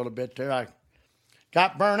know, for a little bit there. I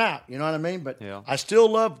got burnt out, you know what I mean? But I still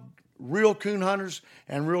love real coon hunters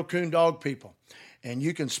and real coon dog people. And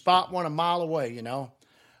you can spot one a mile away, you know.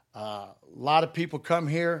 A lot of people come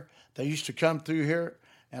here. They used to come through here,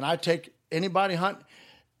 and I take anybody hunt.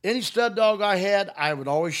 Any stud dog I had, I would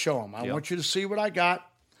always show them. I want you to see what I got,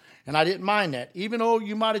 and I didn't mind that. Even though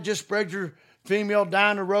you might have just bred your female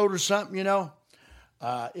down the road or something, you know,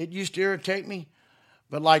 it used to irritate me.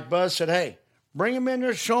 But like Buzz said, hey, bring them in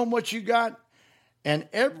there, show them what you got. And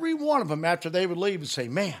every one of them, after they would leave, would say,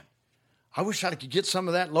 man, I wish I could get some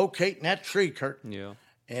of that locate in that tree, Kurt. Yeah.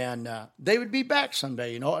 And they would be back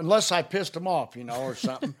someday, you know, unless I pissed them off, you know, or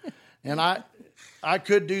something. And I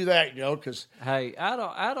could do that, you know, because... Hey, out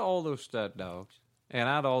of all those stud dogs, and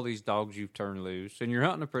out of all these dogs you've turned loose, and you're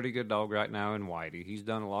hunting a pretty good dog right now in Whitey. He's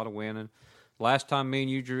done a lot of winning. Last time me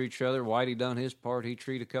and you drew each other, Whitey done his part. He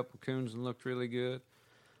treated a couple coons and looked really good.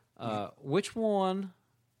 Which one...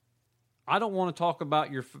 I don't want to talk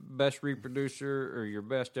about your best reproducer or your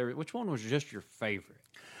best every. Which one was just your favorite?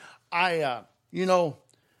 You know,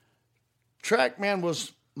 Trackman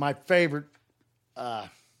was my favorite.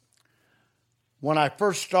 When I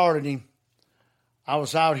first started him, I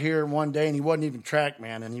was out here one day and he wasn't even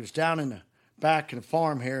Trackman, and he was down in the back of the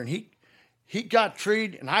farm here, and he got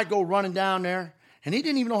treed, and I go running down there, and he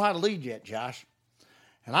didn't even know how to lead yet, Josh.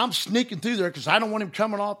 And I'm sneaking through there because I don't want him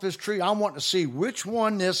coming off this tree. I want to see which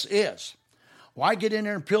one this is. Well, I get in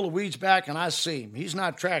there and peel the weeds back, and I see him. He's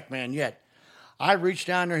not Trackman yet. I reach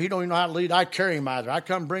down there. He don't even know how to lead. I carry him out there. I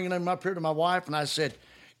come bringing him up here to my wife, and I said,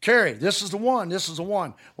 Carrie, this is the one. This is the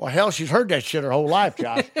one. Well, hell, she's heard that shit her whole life,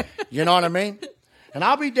 Josh. You know what I mean? And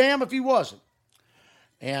I'll be damned if he wasn't.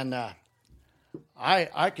 And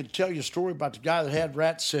I could tell you a story about the guy that had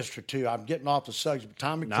Rat's sister, too. I'm getting off the subject, but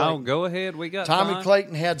Tommy Clayton. No, go ahead. We got Tommy time.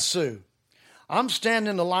 Clayton had Sue. I'm standing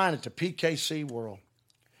in the line at the PKC World.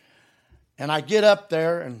 And I get up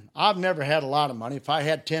there, and I've never had a lot of money. If I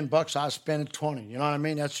had $10, I'd spend it 20. You know what I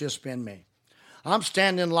mean? That's just been me. I'm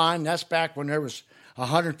standing in line. That's back when there was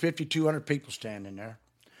 150, 200 people standing there.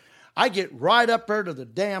 I get right up there to the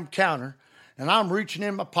damn counter, and I'm reaching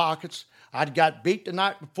in my pockets. I'd got beat the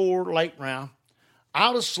night before, late round,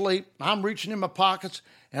 out of sleep. I'm reaching in my pockets,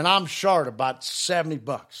 and I'm short about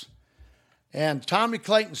 $70. And Tommy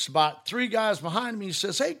Clayton's about 3 guys behind me. He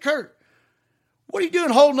says, "Hey, Kurt, what are you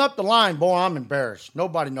doing holding up the line?" Boy, I'm embarrassed.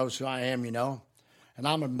 Nobody knows who I am, And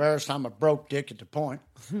I'm embarrassed. I'm a broke dick at the point.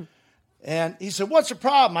 And he said, "What's the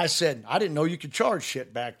problem?" I said, "I didn't know you could charge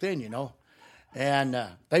shit back then,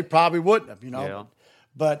 And they probably wouldn't have, Yeah.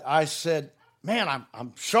 But I said, "Man,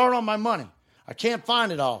 I'm short on my money. I can't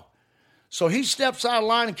find it all." So he steps out of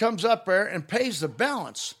line and comes up there and pays the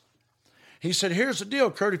balance. He said, "Here's the deal,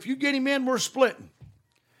 Kurt. If you get him in, we're splitting.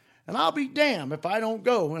 And I'll be damned if I don't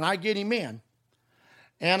go and I get him in."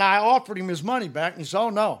 And I offered him his money back, and he said, "Oh,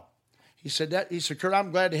 no." He said, "Kurt,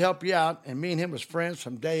 I'm glad to help you out." And me and him was friends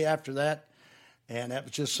from day after that. And that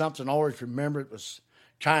was just something I always remember. It was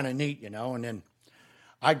kind of neat, And then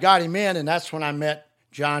I got him in, and that's when I met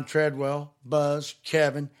John Treadwell, Buzz,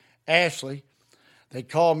 Kevin, Ashley. They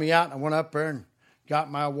called me out, and I went up there and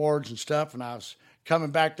got my awards and stuff. And I was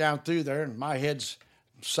coming back down through there, and my head's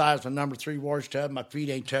the size of a number 3 wash tub. My feet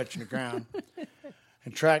ain't touching the ground.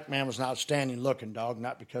 And Trackman was an outstanding looking dog,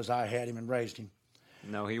 not because I had him and raised him.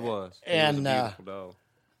 No, he was. He And was a beautiful dog.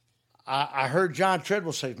 I heard John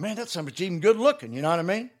Treadwell say, "Man, that's something even good looking." You know what I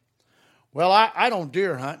mean? Well, I don't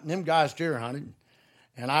deer hunt, and them guys deer hunted.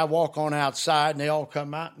 And I walk on outside, and they all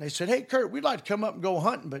come out, and they said, "Hey, Kurt, we'd like to come up and go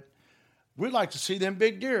hunting, but we'd like to see them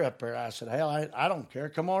big deer up there." I said, "Hell, I don't care.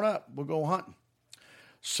 Come on up. We'll go hunting."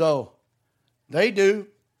 So they do,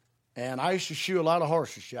 and I used to shoot a lot of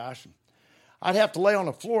horses, Josh. And I'd have to lay on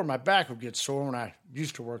the floor. My back would get sore when I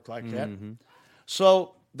used to work like that.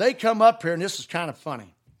 So they come up here, and this is kind of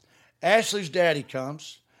funny. Ashley's daddy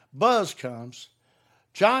comes, Buzz comes,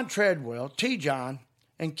 John Treadwell, T-John,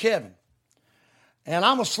 and Kevin. And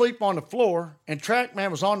I'm asleep on the floor, and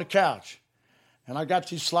Trackman was on the couch. And I got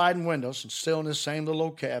these sliding windows and still in this same little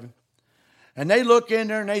old cabin. And they look in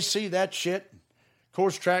there, and they see that shit. Of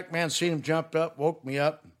course, Trackman seen him jump up, woke me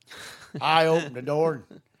up. I opened the door,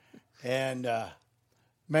 and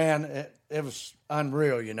man, it was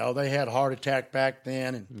unreal, They had a heart attack back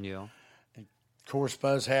then. And Yeah. of course,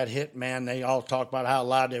 Buzz had hit, man. They all talked about how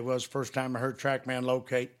loud they was. First time I heard Trackman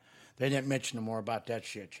locate. They didn't mention no more about that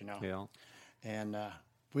shit, Yeah. And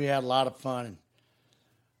we had a lot of fun.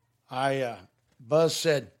 And Buzz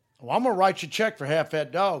said, "Well, I'm going to write you a check for half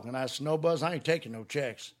that dog." And I said, "No, Buzz, I ain't taking no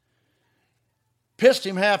checks." Pissed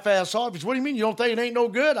him half-ass off. He said, "What do you mean? You don't think it ain't no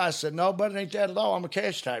good?" I said, "No, but it ain't that at all. I'm a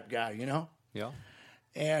cash type guy, Yeah.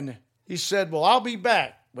 And he said, "Well, I'll be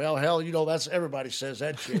back." Well, hell, that's everybody says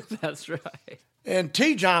that shit. That's right. And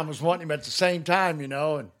T-John was wanting him at the same time,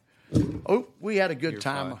 and we had a good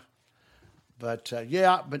time. Fine. But,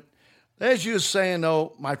 but as you were saying,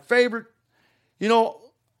 though, my favorite, it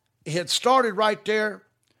had started right there.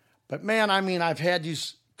 But, man, I've had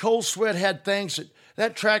these Cold Sweat had things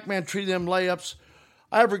that Trackman treated them layups.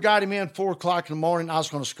 I ever got him in 4 o'clock in the morning, I was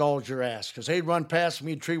going to scald your ass because they'd run past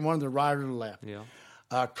me and treat one of the right or the left.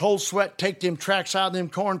 Yeah. Cold Sweat, take them tracks out of them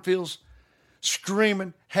cornfields,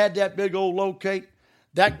 screaming, had that big old locate.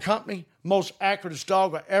 That company, most accuratest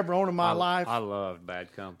dog I ever owned in my life. I loved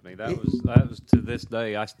Bad Company. That was to this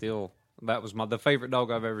day. That was the favorite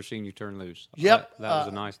dog I've ever seen you turn loose. Yep. That was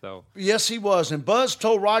a nice dog. Yes, he was. And Buzz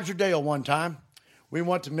told Roger Dale one time, we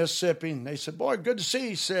went to Mississippi, and they said, "Boy, good to see you."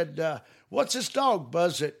 He said, "What's this dog,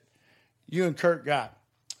 Buzz, that you and Kurt got?"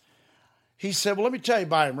 He said, "Well, let me tell you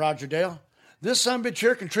about him, Roger Dale. This son of a bitch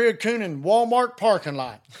here can tree a coon in Walmart parking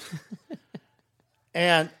lot."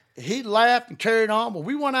 And he laughed and carried on. Well,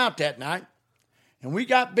 we went out that night, and we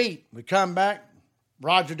got beat. We come back.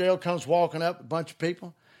 Roger Dale comes walking up with a bunch of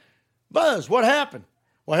people. "Buzz, what happened?"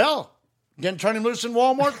 "Well, hell, didn't turn him loose in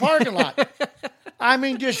Walmart parking lot."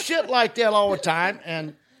 Just shit like that all the time.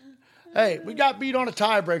 And, hey, we got beat on a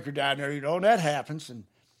tiebreaker down there, and that happens.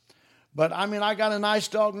 But, I got a nice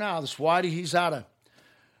dog now. This Whitey, he's out of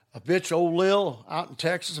a bitch, old Lil, out in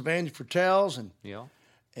Texas, of Andy Fertel's.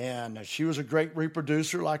 And she was a great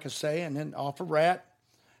reproducer, like I say, and then off a rat.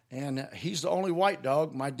 And he's the only white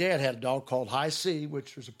dog. My dad had a dog called High C,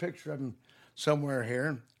 which there's a picture of him somewhere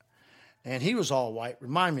here. And he was all white.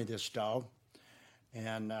 Remind me of this dog.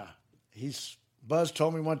 And Buzz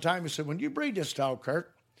told me one time, he said, "When you breed this dog,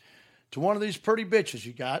 Kurt, to one of these pretty bitches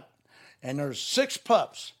you got, and there's 6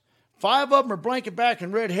 pups, 5 of them are blanket back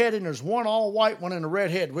and red-headed, and there's one all white, one in a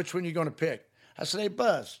red-head. Which one are you going to pick?" I said, "Hey,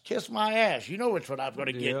 Buzz, kiss my ass. You know which one I'm going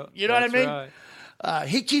to get." You know what I mean? Right.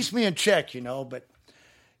 He keeps me in check, But,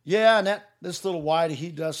 yeah, and this little Whitey, he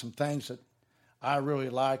does some things that I really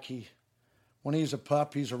like. When he's a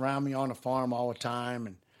pup, he's around me on the farm all the time.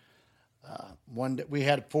 And one day we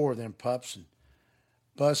had 4 of them pups,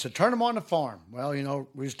 Buzz said, turn them on the farm. Well, you know,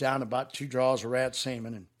 we was down about 2 draws of rat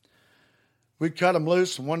semen, and we cut them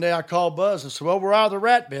loose. And one day I called Buzz and said, well, we're out of the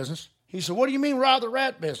rat business. He said, what do you mean we're out of the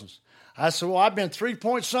rat business? I said, well, I've been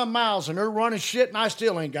 3-point-some miles, and they're running shit, and I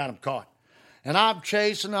still ain't got them caught. And I'm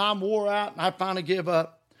chasing, I'm wore out, and I finally give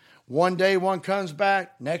up. One day one comes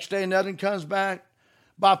back. Next day another comes back.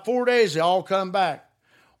 About 4 days, they all come back.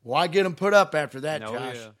 Well, I get them put up after that,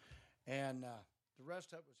 Josh. Yeah. And the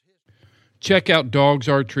rest of it was history. Check out Dogs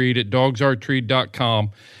Are Treat at dogsaretreat.com.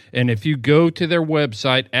 And if you go to their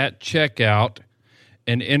website at checkout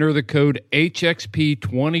and enter the code HXP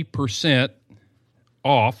 20%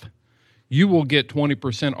 off, you will get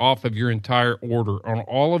 20% off of your entire order on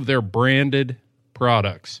all of their branded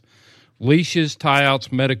products. Leashes,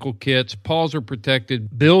 tie-outs, medical kits, paws are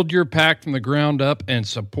protected. Build your pack from the ground up and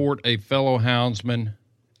support a fellow houndsman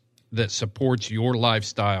that supports your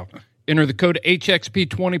lifestyle. Enter the code HXP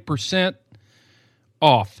 20%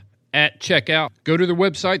 off at checkout. Go to their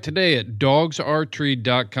website today at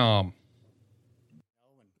dogsaretreat.com.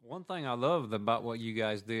 One thing I love about what you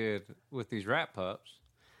guys did with these rat pups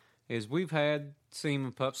is we've had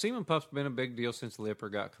semen pups. Semen pups been a big deal since Lipper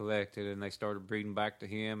got collected and they started breeding back to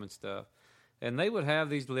him and stuff. And they would have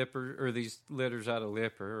these these litters out of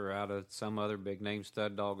Lipper or out of some other big name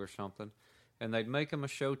stud dog or something. And they'd make them a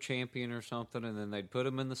show champion or something, and then they'd put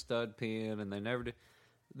them in the stud pen, and they never did.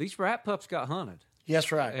 These rat pups got hunted.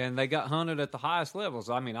 Yes, right. And they got hunted at the highest levels.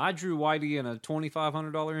 I mean, I drew Whitey in a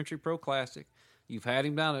 $2,500 entry pro classic. You've had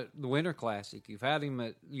him down at the Winter Classic. You've had him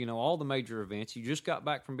at, you know, all the major events. You just got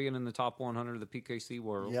back from being in the top 100 of the PKC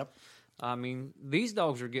World. Yep. I mean, these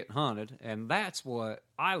dogs are getting hunted, and that's what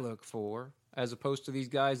I look for, as opposed to these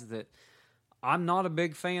guys that I'm not a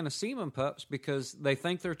big fan of semen pups because they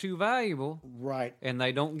think they're too valuable. Right. And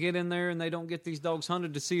they don't get in there and they don't get these dogs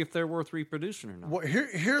hunted to see if they're worth reproducing or not. Well,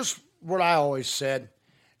 here's what I always said,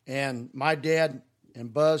 and my dad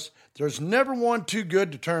and Buzz, there's never one too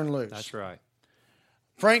good to turn loose. That's right.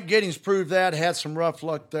 Frank Giddings proved that, had some rough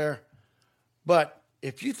luck there. But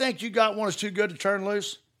if you think you got one that's too good to turn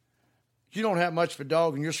loose, you don't have much of a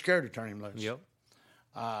dog and you're scared to turn him loose. Yep.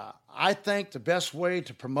 I think the best way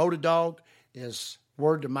to promote a dog is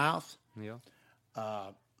word to mouth. Yeah.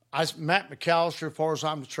 Matt McAllister, as far as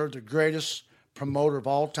I'm concerned, the greatest promoter of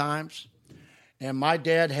all times. And my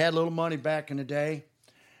dad had a little money back in the day.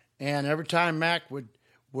 And every time Mac would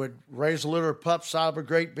raise a litter of pups out of a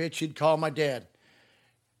great bitch, he'd call my dad.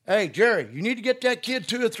 Hey, Jerry, you need to get that kid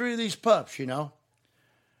 2 or 3 of these pups, you know.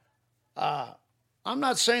 I'm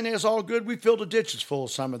not saying they was all good. We filled the ditches full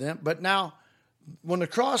of some of them. But now, when the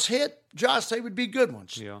cross hit, Josh, they would be good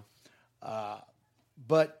ones. Yeah.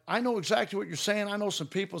 But I know exactly what you're saying. I know some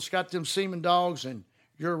people that's got them semen dogs, and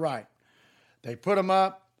you're right. They put them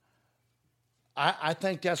up. I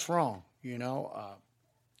think that's wrong, you know.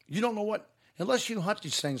 You don't know what, unless you hunt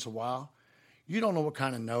these things a while, you don't know what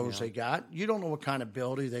kind of nose they got. You don't know what kind of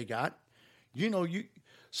ability they got. You know,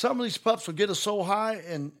 some of these pups will get us so high,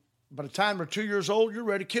 and by the time they're 2 years old, you're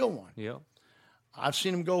ready to kill one. Yeah. I've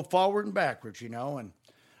seen them go forward and backwards, you know, and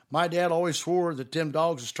my dad always swore that them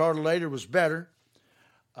dogs that started later was better.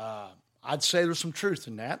 I'd say there's some truth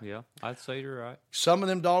in that. Yeah, I'd say you're right. Some of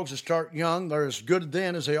them dogs that start young, they're as good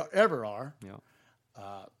then as they ever are. Yeah.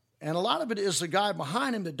 And a lot of it is the guy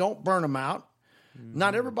behind him that don't burn them out. Mm-hmm.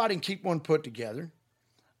 Not everybody can keep one put together.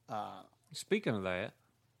 Speaking of that,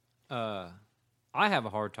 I have a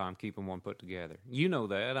hard time keeping one put together. You know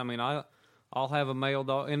that. I mean, I'll have a male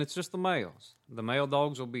dog, and it's just the males. The male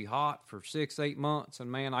dogs will be hot for 6-8 months,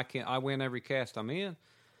 and man, I win every cast I'm in.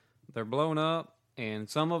 They're blown up, and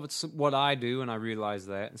some of it's what I do, and I realize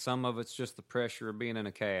that, and some of it's just the pressure of being in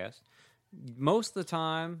a cast. Most of the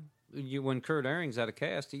time, when Kurt Ehring's at a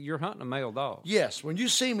cast, you're hunting a male dog. Yes, when you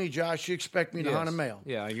see me, Josh, you expect me to hunt a male.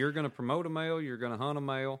 Yeah, you're going to promote a male, you're going to hunt a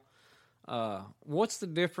male. What's the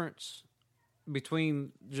difference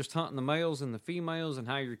between just hunting the males and the females and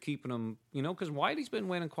how you're keeping them, you know, because Whitey's been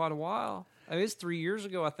winning quite a while. I mean, it's 3 years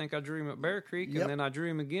ago, I think I drew him at Bear Creek, and then I drew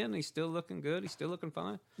him again, and he's still looking good. He's still looking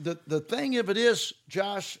fine. The thing of it is,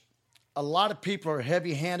 Josh, a lot of people are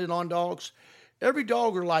heavy-handed on dogs. Every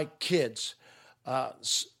dog are like kids.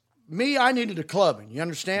 Me, I needed a clubbing, you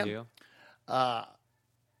understand? Yeah.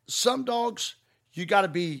 Some dogs you got to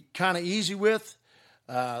be kind of easy with.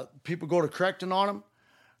 People go to correcting on them.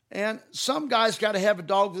 And some guys got to have a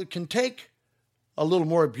dog that can take a little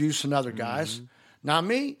more abuse than other guys. Mm-hmm. Now,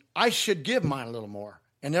 me, I should give mine a little more.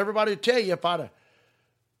 And everybody would tell you if I'd have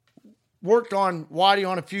worked on Whitey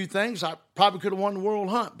on a few things, I probably could have won the world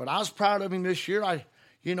hunt. But I was proud of him this year.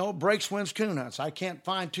 Breaks wins coon hunts. I can't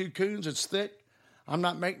find 2 coons. It's thick. I'm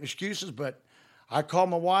not making excuses, but I called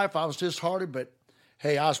my wife. I was disheartened, but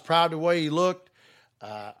hey, I was proud of the way he looked.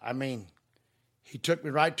 He took me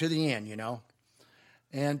right to the end,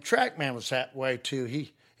 And Trackman was that way too.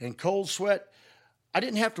 He in Cold Sweat, I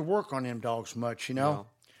didn't have to work on them dogs much, No.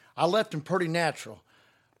 I left them pretty natural.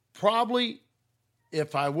 Probably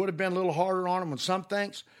if I would have been a little harder on them on some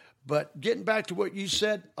things, but getting back to what you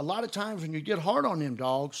said, a lot of times when you get hard on them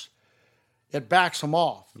dogs, it backs them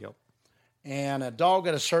off. Yep. And a dog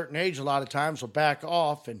at a certain age, a lot of times, will back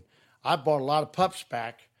off. And I bought a lot of pups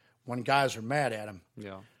back when guys are mad at them.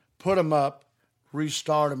 Yeah. Put them up,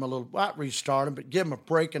 restart them a little, not restart them, but give them a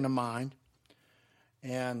break in the mind.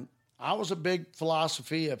 And I was a big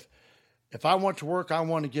philosophy of, if I want to work, I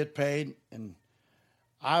want to get paid. And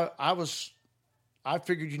I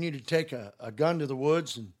figured you need to take a gun to the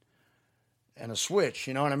woods and a switch,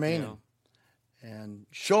 you know what I mean? Yeah. And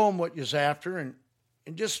show them what you're after and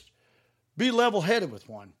just be level-headed with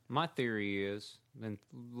one. My theory is, and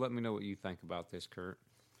let me know what you think about this, Kurt.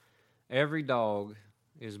 Every dog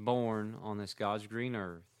is born on this God's green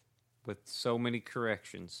earth with so many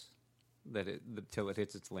corrections till it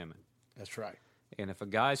hits its limit. That's right. And if a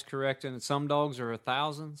guy's correcting, some dogs are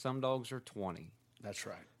 1,000, some dogs are 20. That's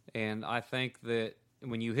right. And I think that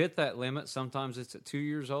when you hit that limit, sometimes it's at 2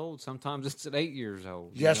 years old, sometimes it's at 8 years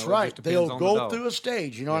old. That's right. They'll go through a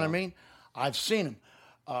stage, you know what I Yeah. mean? I've seen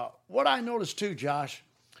them. What I noticed too, Josh,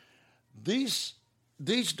 these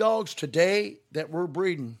dogs today that we're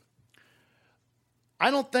breeding,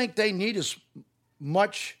 I don't think they need as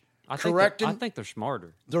much correcting. I think they're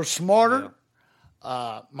smarter. They're smarter.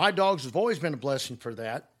 Yeah. My dogs have always been a blessing for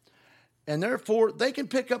that. And therefore, they can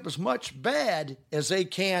pick up as much bad as they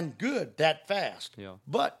can good that fast. Yeah.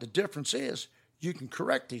 But the difference is you can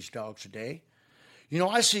correct these dogs today.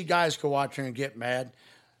 I see guys go out there and get mad.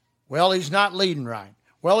 Well, he's not leading right.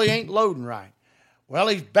 Well, he ain't loading right. Well,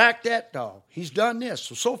 he's backed that dog. He's done this.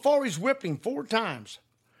 So far, he's whipped him 4 times.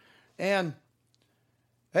 And,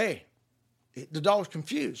 hey, the dog's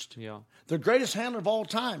confused. Yeah. The greatest handler of all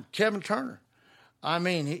time, Kevin Turner.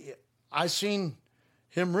 I seen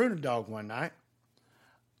him ruin a dog one night.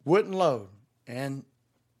 Wouldn't load. And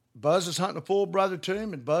Buzz is hunting a full brother to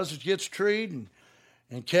him, and Buzz gets treed,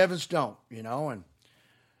 and Kevin's don't, And,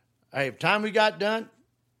 hey, by the time we got done,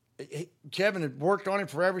 Kevin had worked on him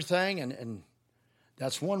for everything, and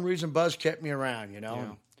that's one reason Buzz kept me around,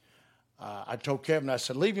 Yeah. I told Kevin, I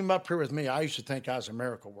said, leave him up here with me. I used to think I was a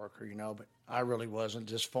miracle worker, but I really wasn't.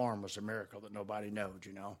 This farm was a miracle that nobody knows,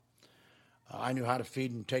 I knew how to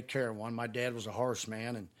feed and take care of one. My dad was a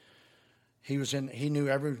horseman, and he was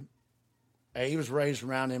raised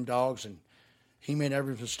around them dogs, and he made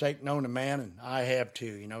every mistake known to man, and I have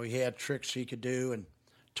too. He had tricks he could do and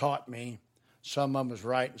taught me. Some of them was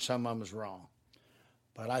right and some of them was wrong.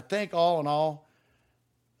 But I think all in all,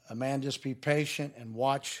 a man just be patient and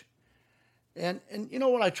watch. And you know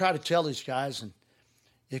what I try to tell these guys? And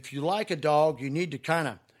if you like a dog, you need to kind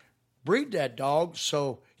of breed that dog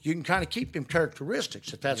so you can kind of keep them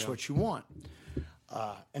characteristics if that's what you want.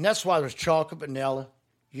 And that's why there's chocolate, vanilla,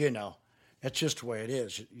 That's just the way it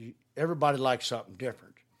is. Everybody likes something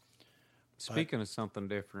different. Speaking of something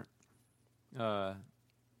different,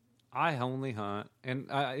 I only hunt, and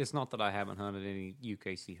it's not that I haven't hunted any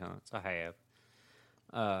UKC hunts. I have.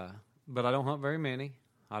 But I don't hunt very many.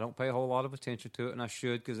 I don't pay a whole lot of attention to it, and I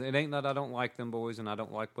should, because it ain't that I don't like them boys and I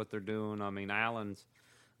don't like what they're doing. Alan's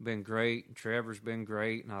been great, Trevor's been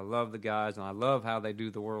great, and I love the guys, and I love how they do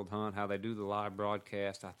the World Hunt, how they do the live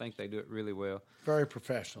broadcast. I think they do it really well. Very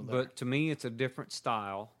professional there. But to me, it's a different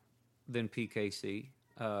style than PKC.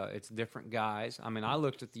 It's different guys. I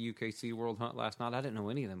looked at the UKC World Hunt last night. I didn't know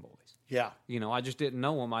any of them boys. Yeah. I just didn't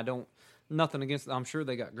know them. Nothing against them. I'm sure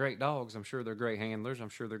they got great dogs. I'm sure they're great handlers. I'm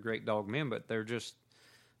sure they're great dog men, but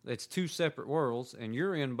it's 2 separate worlds, and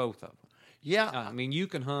you're in both of them. Yeah. You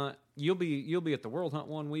can hunt. You'll be at the World Hunt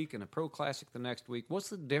one week and a Pro Classic the next week. What's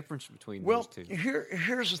the difference between those two?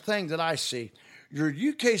 Here's the thing that I see. Your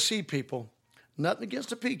UKC people, nothing against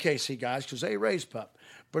the PKC guys because they raise pup,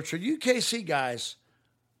 but your UKC guys,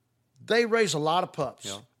 they raise a lot of pups.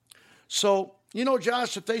 Yeah. So,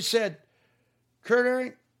 Josh, if they said, Kurt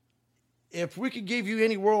Ehring, if we could give you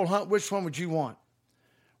any World Hunt, which one would you want?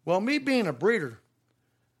 Well, me being a breeder,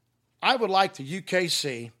 I would like the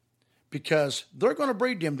UKC because they're going to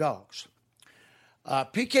breed them dogs.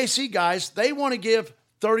 PKC guys, they want to give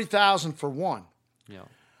 $30,000 for one. Yeah.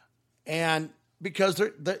 And because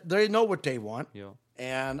they know what they want. Yeah.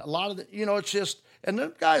 And a lot of it's just, and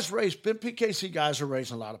the guys the PKC guys are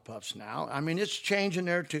raising a lot of pups now. It's changing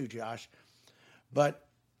there too, Josh. But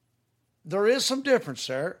there is some difference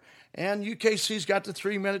there. And UKC's got the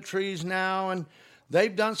 3-minute trees now, and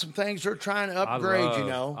they've done some things. They're trying to upgrade,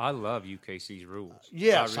 I love UKC's rules.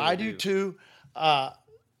 Yes, really I do too.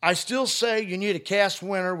 I still say you need a cast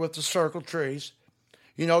winner with the circle trees,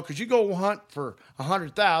 because you go hunt for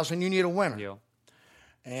 100,000, you need a winner. Yeah.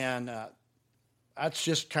 And that's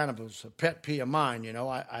just kind of a pet peeve of mine,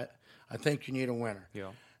 I think you need a winner. Yeah.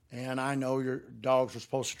 And I know your dogs are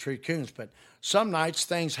supposed to tree coons, but some nights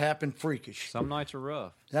things happen freakish. Some nights are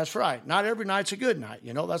rough. That's right. Not every night's a good night.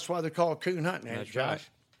 That's why they're called coon hunting. That's Josh. right.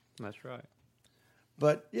 That's right.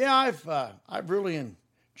 But yeah, I've really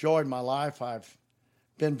enjoyed my life. I've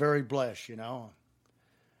been very blessed,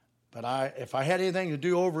 But if I had anything to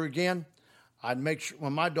do over again, I'd make sure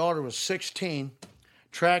when my daughter was 16,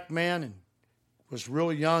 TrackMan, and was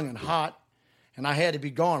really young and hot, and I had to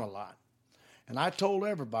be gone a lot. And I told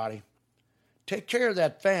everybody, take care of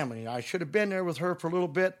that family. I should have been there with her for a little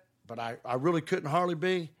bit, but I really couldn't hardly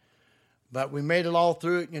be. But we made it all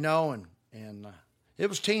through it, and it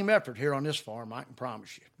was team effort here on this farm, I can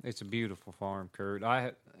promise you. It's a beautiful farm, Kurt.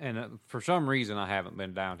 For some reason, I haven't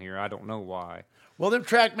been down here. I don't know why. Well, them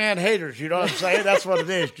TrackMan haters, you know what I'm saying? That's what it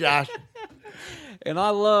is, Josh. And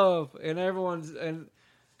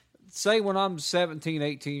say when I'm 17,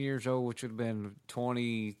 18 years old, which would have been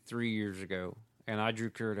 23 years ago, and I drew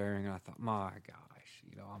Kurt Ehring, and I thought, my gosh,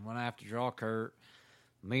 I'm going to have to draw Kurt.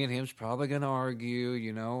 Me and him's probably going to argue,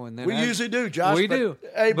 and then... We usually do, Josh. We do.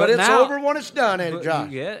 Hey, but it's now, over when it's done, ain't it, Josh?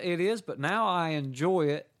 Yeah, it is, but now I enjoy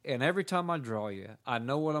it, and every time I draw you, I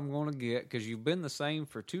know what I'm going to get, because you've been the same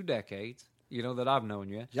for 2 decades, that I've known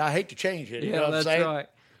you. Yeah, I hate to change it, you know what I'm saying? That's right.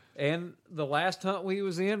 And the last hunt we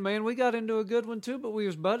was in, man, we got into a good one too, but we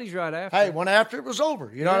was buddies right after. Hey, one after it was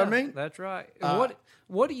over. You know what I mean? That's right.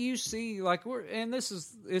 What do you see? Like and this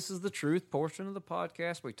is the truth portion of the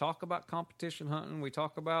podcast. We talk about competition hunting. We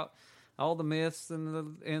talk about all the myths and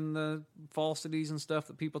the falsities and stuff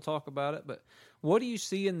that people talk about it. But what do you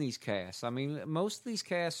see in these casts? I mean, most of these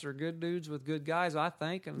casts are good dudes with good guys, I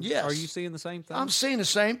think. And yes. Are you seeing the same thing? I'm seeing the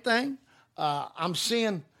same thing. I'm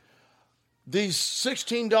seeing these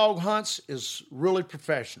 16-dog hunts is really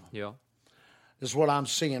professional. Yeah. Is what I'm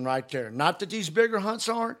seeing right there. Not that these bigger hunts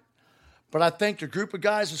aren't, but I think the group of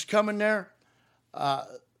guys that's coming there,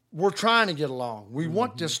 we're trying to get along. We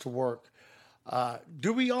want this to work.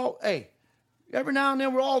 Do we all, every now and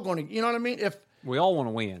then we're all going to, you know what I mean? If we all want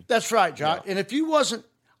to win. That's right, Josh. Yeah. And if you wasn't,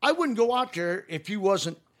 I wouldn't go out there if you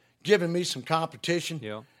wasn't giving me some competition.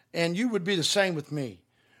 Yeah. And you would be the same with me.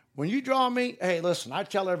 When you draw me, hey, listen, I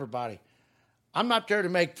tell everybody, I'm not there to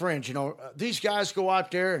make friends. These guys go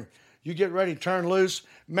out there and you get ready to turn loose.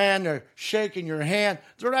 Man, they're shaking your hand.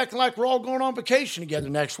 They're acting like we're all going on vacation together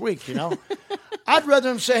next week, I'd rather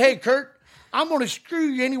them say, hey, Kurt, I'm going to screw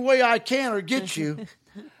you any way I can or get you,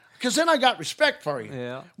 because then I got respect for you.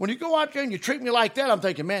 Yeah. When you go out there and you treat me like that, I'm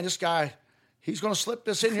thinking, man, this guy, he's going to slip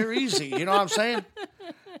this in here easy. You know what I'm saying?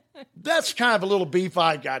 That's kind of a little beef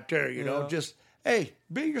I got there, Just, hey,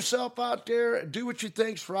 be yourself out there, do what you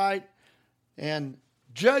think's right. And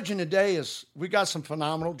judging today we got some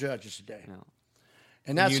phenomenal judges today. Yeah.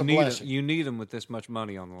 And that's a blessing. You need them with this much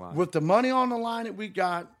money on the line. With the money on the line that we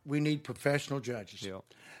got, we need professional judges. Yeah.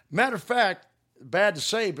 Matter of fact, bad to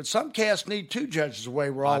say, but some casts need 2 judges the way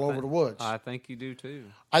we're all over the woods. I think you do too.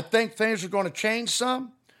 I think things are going to change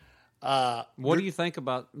some. What do you think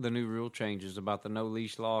about the new rule changes about the no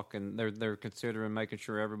leash lock, and they're considering making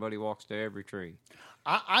sure everybody walks to every tree?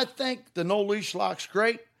 I think the no leash lock's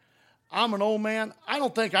great. I'm an old man. I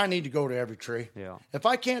don't think I need to go to every tree. Yeah. If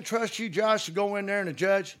I can't trust you, Josh, to go in there and to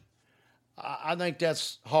judge, I think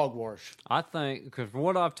that's hogwash. I think, because from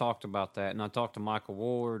what I've talked about that, and I talked to Michael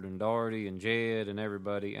Ward and Daugherty and Jed and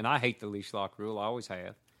everybody, and I hate the leash lock rule. I always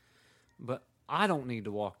have. But I don't need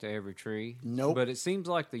to walk to every tree. Nope. But it seems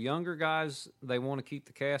like the younger guys, they want to keep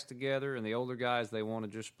the cast together, and the older guys, they want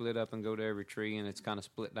to just split up and go to every tree, and it's kind of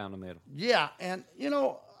split down the middle. Yeah, and,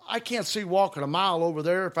 I can't see walking a mile over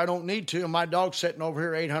there if I don't need to, and my dog's sitting over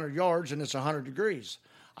here 800 yards and it's 100 degrees.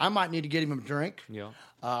 I might need to get him a drink. Yeah.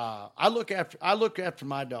 I look after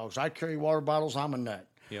my dogs. I carry water bottles. I'm a nut.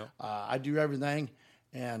 Yeah. I do everything.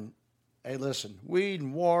 And, hey, listen, Weed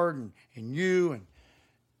and Ward and you and,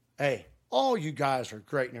 hey, all you guys are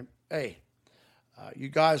great. And, hey, you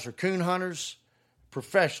guys are coon hunters,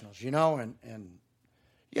 professionals, and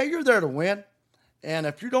yeah, you're there to win. And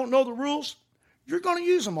if you don't know the rules, you're going to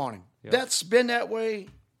use them on him. Yep. That's been that way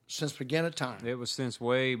since beginning of time. It was since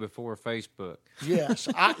way before Facebook. Yes,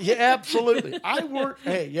 yeah, absolutely.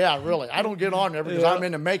 Really. I don't get on there because I'm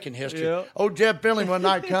into making history. Yep. Old Jeff Finley one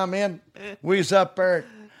night come in. We was up there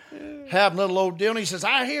having a little old deal, and he says,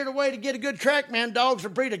 I hear the way to get a good TrackMan dogs to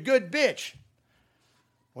breed a good bitch.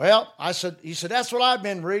 Well, he said, that's what I've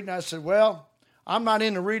been reading. I said, well, I'm not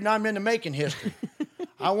into reading. I'm into making history.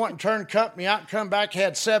 I went and turned company out and come back,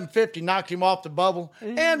 had 750, knocked him off the bubble,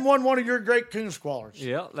 and won one of your great coon squallers.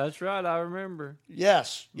 Yeah, that's right. I remember.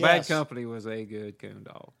 Yes. Bad Company was a good coon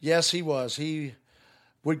dog. Yes, he was. He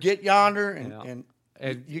would get yonder,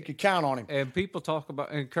 and you could count on him. And people talk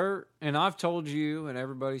about, and Kurt, and I've told you, and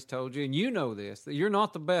everybody's told you, and you know this, that you're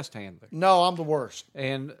not the best handler. No, I'm the worst.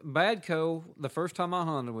 And Badco, the first time I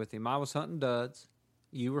hunted with him, I was hunting duds.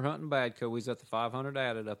 You were hunting Badco. We was at the 500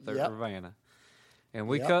 added up there in Ravenna. And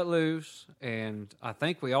we cut loose, and I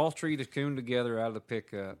think we all treated coon together out of the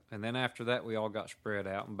pickup. And then after that, we all got spread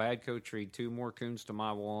out. And Badco treed 2 more coons to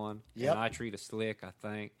my 1. And I treed a slick, I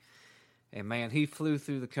think. And, man, he flew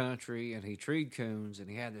through the country, and he treed coons, and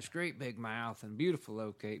he had this great big mouth and beautiful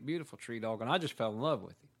locate, beautiful tree dog. And I just fell in love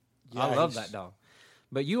with him. Yeah, I love that dog.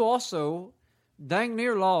 But you also dang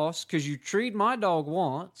near lost because you treed my dog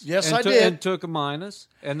once. Yes, I did. And took a minus.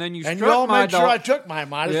 And then you struck and you all my made dog. sure I took my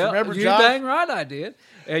minus. Yeah, remember, you Josh? dang right I did.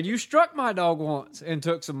 And you struck my dog once and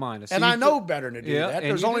took some minus. And So I you know better than to do that.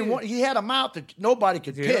 There's only one. He had a mouth that nobody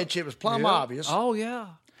could pitch. It was plumb obvious. Oh, yeah.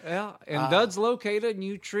 Yeah. And Dud's located, and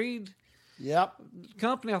you treed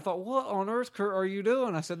company. I thought, what on earth, Kurt, are you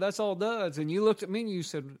doing? I said, that's all Dud's. And you looked at me and you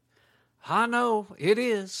said, I know, it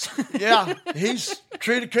is. Yeah, he's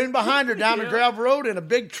treated coon behind her down the gravel road in a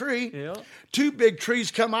big tree. Yeah. 2 big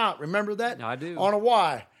trees come out. Remember that? I do. On a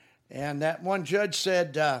Y. And that one judge said,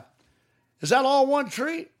 is that all one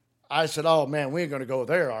tree? I said, oh, man, we ain't going to go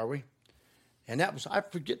there, are we? And that was, I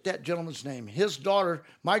forget that gentleman's name. His daughter,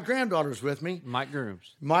 my granddaughter's with me. Mike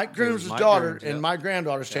Grooms. Mike Grooms' daughter, and my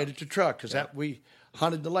granddaughter stayed at the truck because we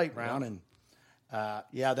hunted the late round. And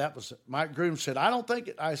that was Mike Grooms said, I don't think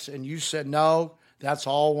it. I said, and you said, no, that's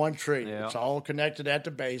all one tree. Yeah. It's all connected at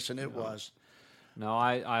the base, and it was. No,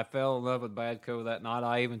 I fell in love with Badco that night.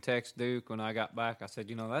 I even texted Duke when I got back. I said,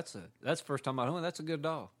 that's the first time I hunted. That's a good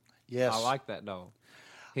dog. Yes. I like that dog.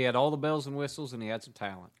 He had all the bells and whistles, and he had some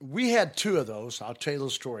talent. We had 2 of those. I'll tell you a little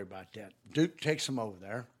story about that. Duke takes him over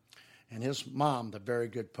there, and his mom, the very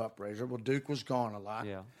good pup raiser. Well, Duke was gone a lot.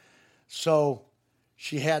 Yeah. So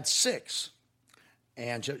she had 6.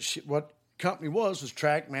 And what company was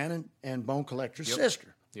Trackman and Bone Collector's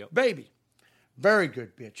sister. Yep. Baby. Very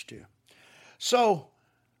good bitch, too. So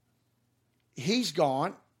he's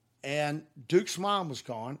gone, and Duke's mom was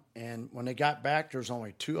gone. And when they got back, there was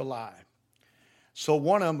only 2 alive. So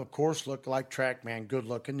one of them, of course, looked like Trackman, good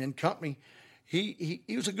looking. And company, he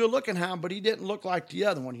was a good looking hound, but he didn't look like the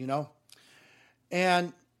other one,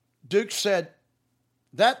 And Duke said,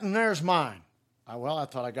 that and there's mine. I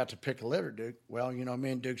thought I got to pick a litter, Duke. Well,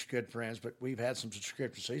 me and Duke's good friends, but we've had some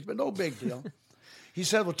discrepancies, but no big deal. He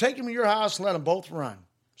said, well, take him to your house and let them both run.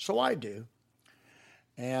 So I do.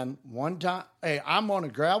 And one time, hey, I'm on a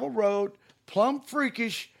gravel road, plumb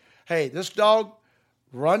freakish. Hey, this dog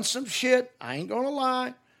runs some shit. I ain't going to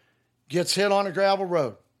lie. Gets hit on a gravel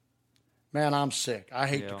road. Man, I'm sick. I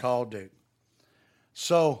hate to call Duke.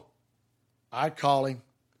 So I call him.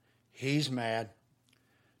 He's mad.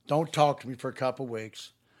 Don't talk to me for a couple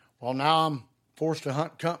weeks. Well, now I'm forced to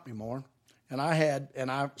hunt company more. And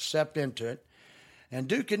I stepped into it. And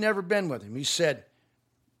Duke had never been with him. He said,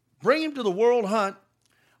 bring him to the World Hunt.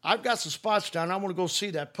 I've got some spots down there. I want to go see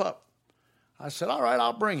that pup. I said, all right,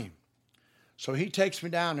 I'll bring him. So he takes me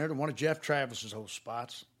down there to one of Jeff Travis's old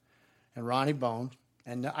spots and Ronnie Bones.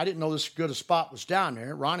 And I didn't know this good a spot was down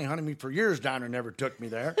there. Ronnie hunted me for years down there, never took me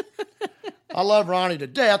there. I love Ronnie to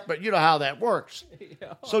death, but you know how that works.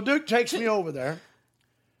 Yeah. So Duke takes me over there,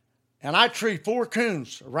 and I tree 4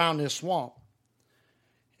 coons around this swamp.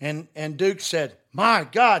 And Duke said, my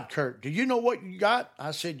God, Kurt, do you know what you got?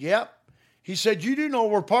 I said, yep. He said, you do know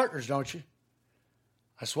we're partners, don't you?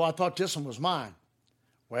 I said, well, I thought this one was mine.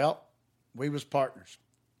 Well, we was partners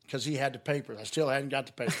because he had the papers. I still hadn't got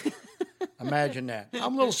the papers. Imagine that.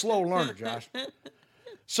 I'm a little slow learner, Josh.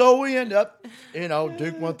 So we end up,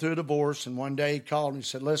 Duke went through a divorce, and one day he called and he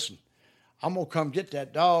said, listen, I'm going to come get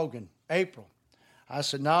that dog in April. I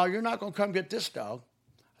said, no, you're not going to come get this dog.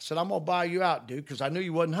 I said, I'm going to buy you out, Duke, because I knew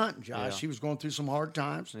you wasn't hunting, Josh. Yeah. He was going through some hard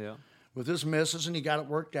times with his missus, and he got it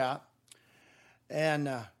worked out. And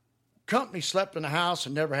company slept in the house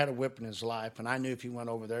and never had a whip in his life, and I knew if he went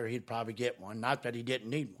over there, he'd probably get one. Not that he didn't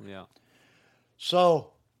need one. Yeah.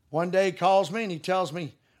 So one day he calls me and he tells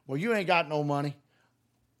me, well, you ain't got no money.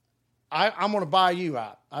 I'm going to buy you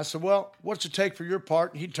out. I said, well, what's it take for your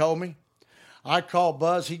part? And he told me. I call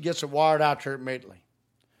Buzz. He gets it wired out there immediately.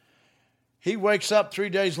 He wakes up 3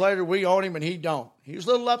 days later. We own him, and he don't. He was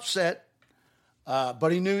a little upset, but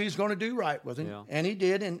he knew he was going to do right with him, and he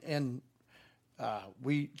did. And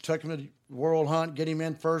we took him to the World Hunt, get him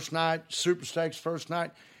in first night, Super Stakes first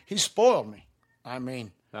night. He spoiled me. I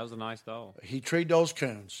mean, that was a nice dog. He treed those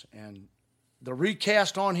coons, and the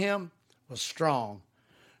recast on him was strong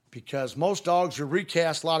because most dogs are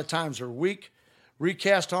recast a lot of times are weak.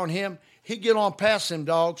 Recast on him, he'd get on past them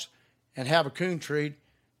dogs and have a coon treed.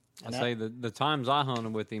 I say the times I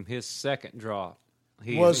hunted with him, his second drop,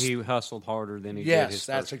 he hustled harder than he did his first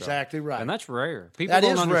that's exactly drop. right. And that's rare. People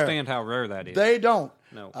don't understand how rare that is. They don't.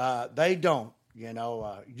 No. They don't.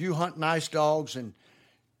 You hunt nice dogs, and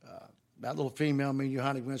that little female you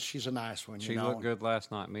hunted with, she's a nice one. She looked good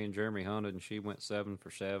last night. Me and Jeremy hunted, and she went 7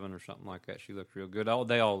 for 7 or something like that. She looked real good.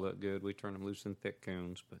 They all look good. We turned them loose in thick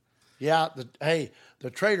coons. But yeah, the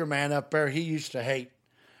trader man up there, he used to hate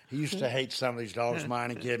some of these dogs of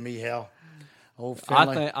mine and give me hell. Old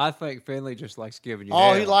Finley. I think Finley just likes giving you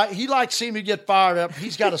hell. He likes seeing me get fired up.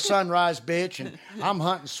 He's got a sunrise bitch, and I'm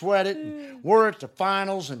hunting sweated, and we're at the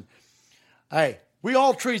finals, and hey, we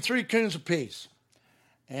all treat 3 coons apiece.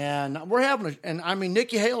 And we're having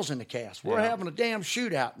Nikki Hale's in the cast. We're having a damn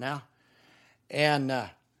shootout now. And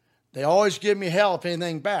they always give me hell if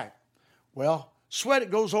anything back. Well, Sweat it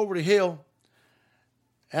goes over the hill.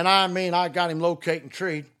 And I got him locating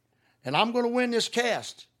treed. And I'm going to win this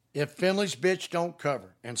cast if Finley's bitch don't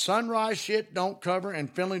cover. And Sunrise shit don't cover, and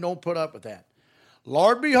Finley don't put up with that.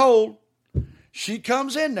 Lord behold, she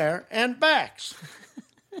comes in there and backs.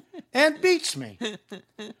 And beats me.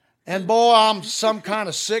 And boy, I'm some kind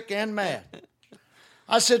of sick and mad.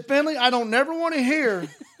 I said, Finley, I don't never want to hear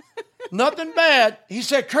nothing bad. He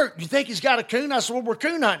said, Kurt, you think he's got a coon? I said, well, we're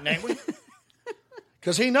coon hunting, ain't we?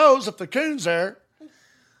 Because he knows if the coon's there,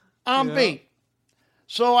 I'm beat.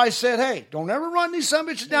 So I said, hey, don't ever run these son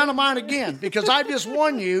of bitches down to mine again, because I just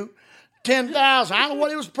won you $10,000. I don't know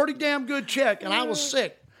what, it was a pretty damn good check, and I was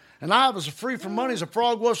sick. And I was free from money as a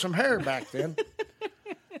frog with some hair back then.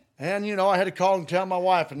 And, I had to call and tell my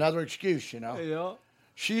wife another excuse, Yeah.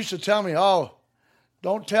 She used to tell me, oh,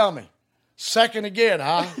 don't tell me. Second again,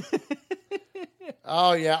 huh?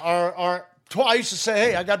 Oh, yeah. Or I used to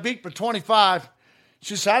say, hey, I got beat for 25.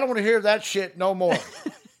 She said, I don't want to hear that shit no more.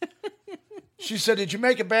 She said, did you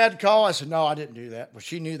make a bad call? I said, no, I didn't do that. But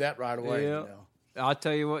she knew that right away. Yeah. I'll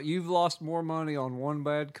tell you what, you've lost more money on one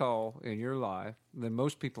bad call in your life than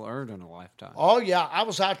most people earned in a lifetime. Oh, yeah. I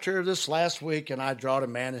was out there this last week, and I drawed a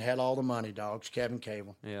man that had all the money, dogs, Kevin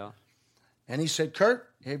Cable. Yeah. And he said, Kurt,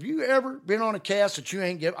 have you ever been on a cast that you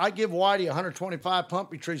ain't give? I give Whitey 125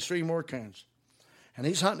 pump, he treats 3 more coons. And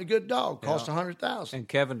he's hunting a good dog, cost $100,000. And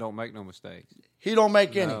Kevin don't make no mistakes. He don't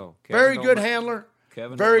make any. No, very good handler,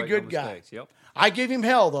 Kevin very good guy. Mistakes. Yep. I give him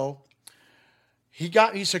hell, though. He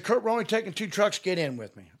said, Kurt, we're only taking 2 trucks, get in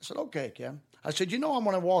with me. I said, okay, Kevin. I said, I'm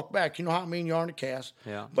going to walk back. You know how mean you are in the cast.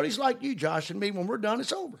 Yeah. But he's like you, Josh, and me. When we're done,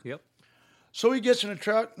 it's over. Yep. So he gets in the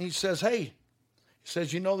truck, and he says, hey, he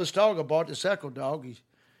says, this dog I bought, this Echo dog. He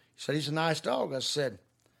said, he's a nice dog. I said,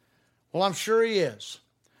 well, I'm sure he is.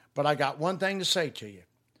 But I got one thing to say to you.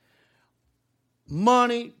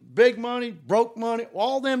 Money, big money, broke money,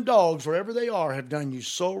 all them dogs, wherever they are, have done you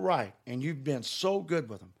so right, and you've been so good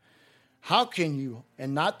with them. How can you,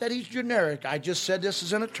 and not that he's generic, I just said this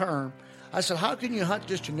is in a term, I said, how can you hunt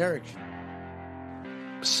just generic?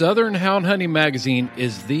 Southern Hound Hunting Magazine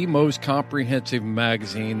is the most comprehensive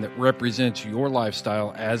magazine that represents your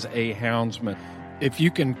lifestyle as a houndsman. If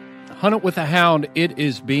you can hunt it with a hound, it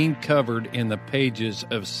is being covered in the pages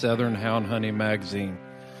of Southern Hound Hunting Magazine.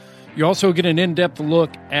 You also get an in-depth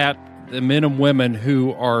look at the men and women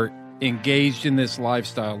who are engaged in this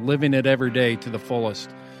lifestyle, living it every day to the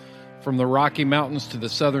fullest. From the Rocky Mountains to the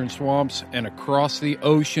southern swamps and across the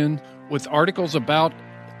ocean, with articles about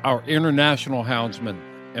our international houndsmen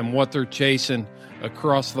and what they're chasing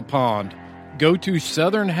across the pond. Go to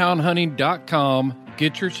southernhoundhunting.com,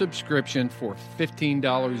 get your subscription for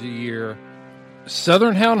 $15 a year.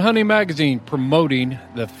 Southern Hound Hunting Magazine, promoting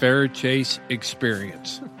the fair chase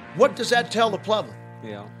experience. What does that tell the public?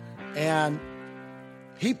 Yeah. And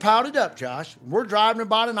he pouted up, Josh. We're driving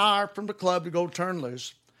about an hour from the club to go turn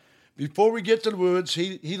loose. Before we get to the woods,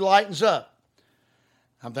 he lightens up.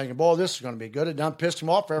 I'm thinking, boy, this is going to be good. It done pissed him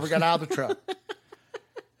off if I ever got out of the truck.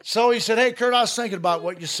 So he said, hey, Kurt, I was thinking about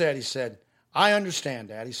what you said. He said, I understand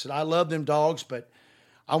that. He said, I love them dogs, but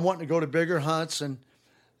I'm wanting to go to bigger hunts. And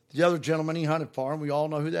the other gentleman he hunted for, and we all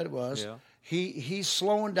know who that was, he's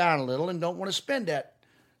slowing down a little and don't want to spend that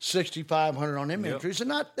 $6,500 on them entries.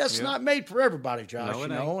 And that's not made for everybody, Josh,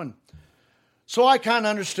 No, And so I kind of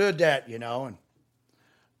understood that, and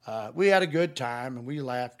we had a good time and we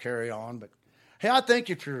laughed, carry on. But, hey, I think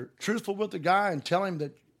if you're truthful with the guy and tell him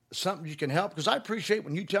that something you can help, because I appreciate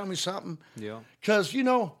when you tell me something. Yeah. Because,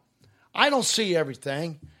 I don't see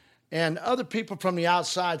everything, and other people from the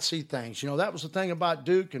outside see things. That was the thing about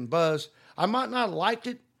Duke and Buzz. I might not have liked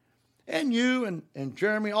it, and you and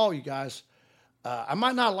Jeremy, all you guys, I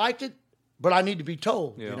might not have liked it, but I need to be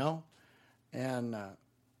told, you know. And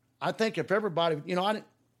I think if everybody, you know,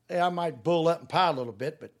 I might bull up and pie a little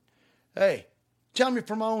bit, but hey, tell me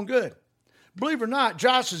for my own good. Believe it or not,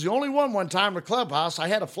 Josh is the only one time in the clubhouse. I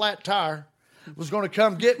had a flat tire, was going to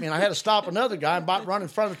come get me, and I had to stop another guy and about run in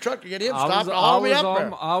front of the truck to get him stopped and haul me up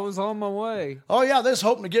there. I was on my way. Oh, yeah, they're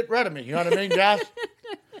hoping to get rid of me. You know what I mean, Josh?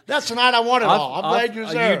 That's the night I won it all. I'm glad you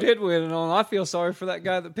was there. You did win it all. I feel sorry for that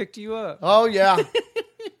guy that picked you up. Oh, yeah.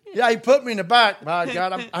 Yeah, he put me in the back. My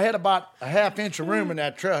God, I had about a half-inch of room in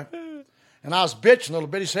that truck. And I was bitching a little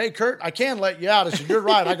bit. He said, hey, Kurt, I can let you out. I said, you're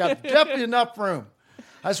right. I got definitely enough room.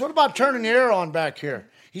 I said, what about turning the air on back here?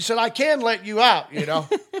 He said, I can let you out, you know.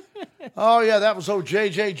 Oh, yeah, that was old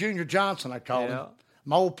J.J. Junior Johnson, I called him.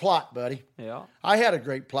 My old plot buddy. Yeah. I had a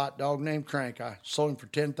great plot dog named Crank. I sold him for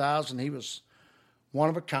 $10,000. He was one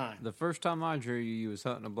of a kind. The first time I drew you was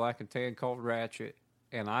hunting a black and tan called Ratchet,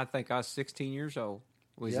 and I think I was 16 years old.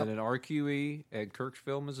 We was at an RQE at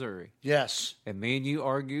Kirksville, Missouri. Yes. And me and you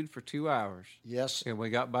argued for 2 hours. Yes. And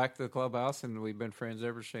we got back to the clubhouse, and we've been friends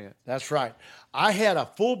ever since. That's right. I had a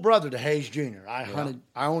full brother to Hayes Jr. I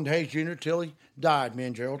owned Hayes Jr. till he died, me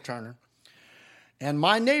and Gerald Turner. And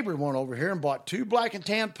my neighbor went over here and bought 2 black and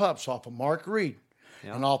tan pups off of Mark Reed.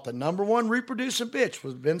 Yep. And off the number 1 reproducing bitch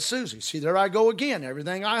was Ben Susie. See, there I go again.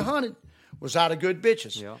 Everything I hunted was out of good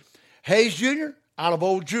bitches. Yep. Hayes Jr. out of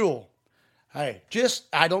Old Jewel. Hey,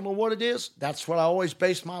 I don't know what it is. That's what I always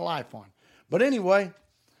base my life on. But anyway,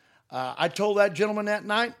 I told that gentleman that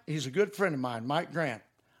night, he's a good friend of mine, Mike Grant.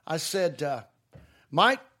 I said,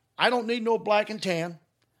 Mike, I don't need no black and tan.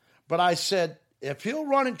 But I said, if he'll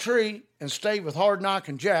run a tree and stay with Hard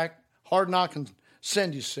Knockin' Jack, Hard Knockin'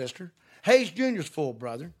 Cindy's sister, Hayes Jr.'s full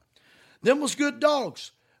brother, them was good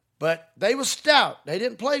dogs. But they was stout. They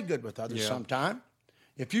didn't play good with others sometime.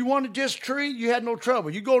 If you wanted just tree, you had no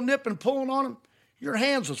trouble. You go nipping, pulling on them, your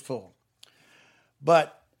hands was full.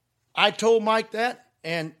 But I told Mike that,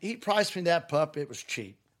 and he priced me that pup. It was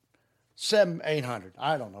cheap, $700-800.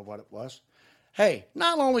 I don't know what it was. Hey,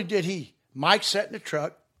 not only did Mike sat in the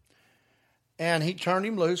truck, and he turned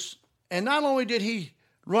him loose, and not only did he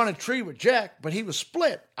run a tree with Jack, but he was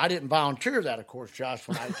split. I didn't volunteer that, of course, Josh,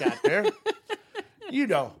 when I got there. You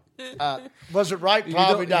know. Was it right?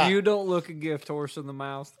 Probably not. You don't look a gift horse in the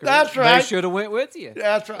mouth. That's right. They should have went with you.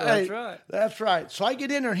 That's right. That's right. That's right. So I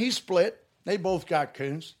get in there and he split. They both got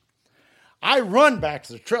coons. I run back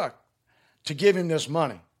to the truck to give him this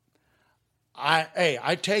money.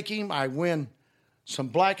 I take him. I win some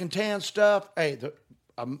black and tan stuff. Hey,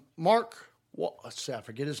 Mark, let's see, I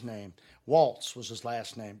forget his name. Waltz was his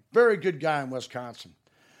last name. Very good guy in Wisconsin.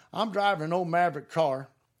 I'm driving an old Maverick car.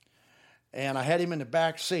 And I had him in the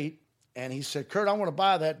back seat, and he said, Kurt, I want to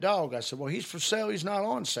buy that dog. I said, well, he's for sale. He's not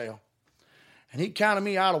on sale. And he counted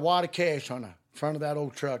me out a wad of cash on the front of that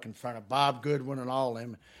old truck in front of Bob Goodwin and all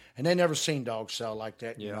them. And they never seen dogs sell like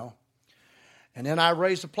that, you know. And then I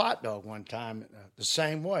raised a plot dog one time the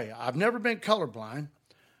same way. I've never been colorblind.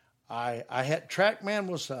 I had Trackman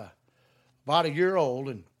was about a year old,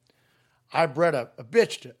 and I bred a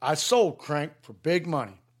bitch. I sold Crank for big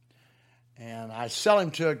money. And I sell him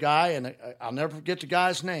to a guy, and I'll never forget the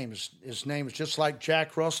guy's name. His name is just like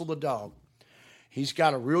Jack Russell, the dog. He's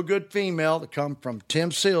got a real good female that come from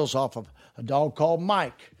Tim Seals off of a dog called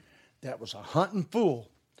Mike that was a hunting fool.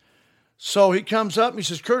 So he comes up and he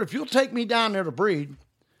says, Kurt, if you'll take me down there to breed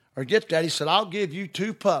or get that, he said, I'll give you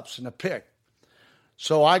 2 pups and a pick.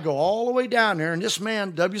 So I go all the way down there, and this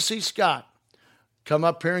man, W.C. Scott, come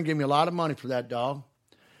up here and give me a lot of money for that dog.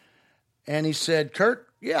 And he said, Kurt,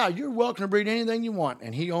 yeah, you're welcome to breed anything you want.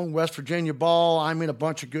 And he owned West Virginia Ball. I mean, a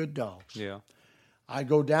bunch of good dogs. Yeah. I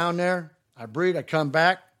go down there, I breed, I come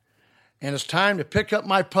back, and it's time to pick up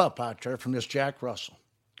my pup out there from this Jack Russell.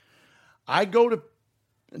 I go to,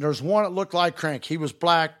 there's one that looked like Crank. He was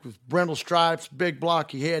black with brindle stripes, big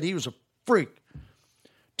blocky head. He was a freak.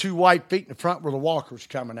 2 white feet in the front where the walker was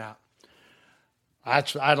coming out. I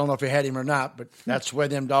don't know if he had him or not, but that's the way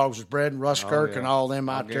them dogs was bred. And Russ Kirk and all them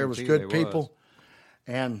out there was good people.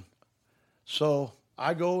 And so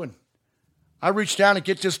I go and I reach down and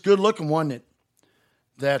get this good-looking one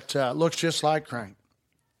that looks just like Crank.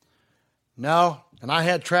 No, and I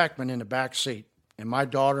had Trackman in the back seat, and my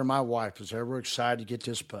daughter and my wife was ever excited to get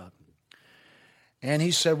this pup. And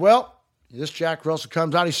he said, well, this Jack Russell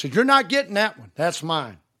comes out. He said, you're not getting that one. That's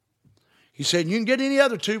mine. He said, you can get any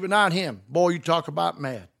other 2, but not him. Boy, you talk about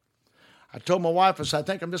mad. I told my wife, I said, I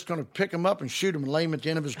think I'm just going to pick him up and shoot him and lay him at the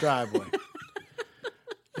end of his driveway.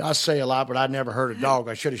 I say a lot, but I never hurt a dog.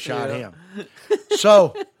 I should have shot him.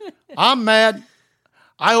 So I'm mad.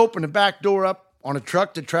 I opened the back door up on a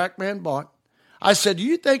truck the TrackMan bought. I said, do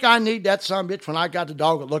you think I need that sumbitch when I got the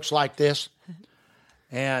dog that looks like this?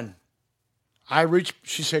 And I reached,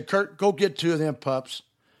 she said, Kurt, go get 2 of them pups.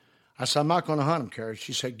 I said, I'm not going to hunt them, Carrie.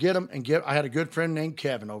 She said, get them and I had a good friend named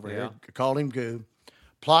Kevin over here. I called him Goo.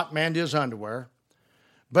 Plot manned his underwear.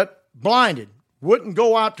 But blinded. Wouldn't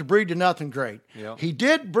go out to breed to nothing great. Yep. He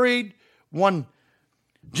did breed when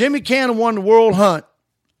Jimmy Cannon won the World Hunt.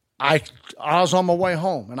 I was on my way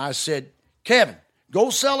home, and I said, Kevin,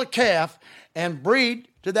 go sell a calf and breed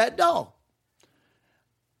to that dog.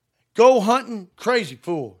 Go hunting, crazy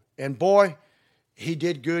fool. And boy, he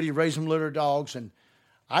did good. He raised them litter dogs. And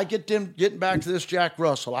I get them getting back to this Jack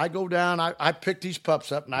Russell. I go down, I pick these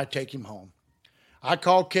pups up, and I take him home. I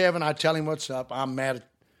call Kevin. I tell him what's up. I'm mad at,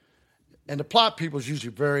 and the Plot people is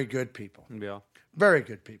usually very good people. Yeah. Very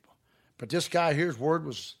good people. But this guy here's word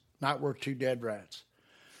was not worth 2 dead rats.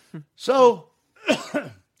 So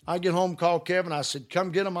I get home, call Kevin. I said,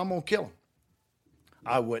 come get him. I'm going to kill him.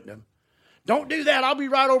 I wouldn't have. Don't do that. I'll be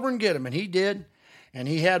right over and get him. And he did. And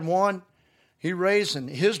he had one. He raised, and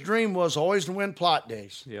his dream was always to win Plot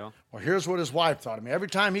days. Yeah. Well, here's what his wife thought of me. Every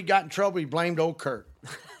time he got in trouble, he blamed old Kurt.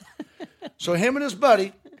 So him and his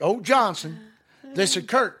buddy, old Johnson, they said,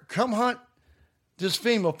 Kurt, come hunt this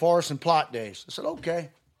female for us in Plot days. I said, okay.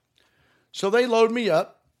 So they load me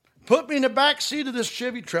up, put me in the back seat of this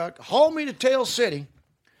Chevy truck, haul me to Tale City,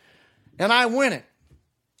 and I win it.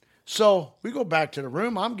 So we go back to the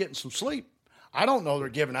room. I'm getting some sleep. I don't know they're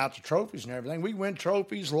giving out the trophies and everything. We win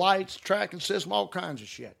trophies, lights, tracking system, all kinds of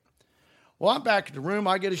shit. Well, I'm back at the room.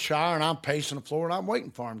 I get a shower, and I'm pacing the floor, and I'm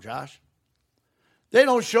waiting for them, Josh. They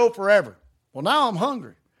don't show forever. Well, now I'm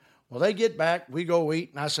hungry. Well, they get back. We go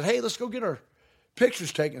eat. And I said, hey, let's go get our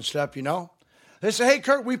pictures taken and stuff, you know. They said, hey,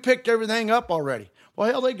 Kurt, we picked everything up already. Well,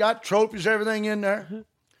 hell, they got trophies, everything in there.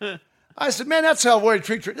 I said, man, that's how I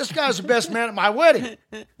treat you. This guy's the best man at my wedding.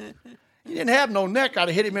 He didn't have no neck. I'd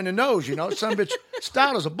have hit him in the nose, you know. Some bitch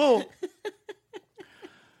stout as a bull.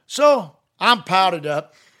 So I'm powdered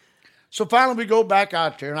up. So finally we go back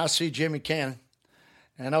out there, and I see Jimmy Cannon.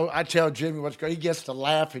 And I tell Jimmy what's going on. He gets to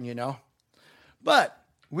laughing, you know. But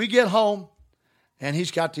we get home, and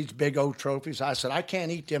he's got these big old trophies. I said, I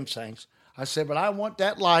can't eat them things. I said, but I want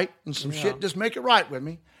that light and some shit. Just make it right with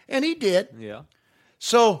me. And he did. Yeah.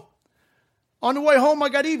 So on the way home, I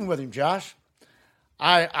got even with him, Josh.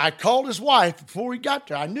 I called his wife before he got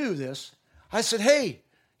there. I knew this. I said, hey,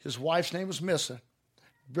 his wife's name was Missa.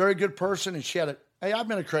 Very good person, and she had hey, I've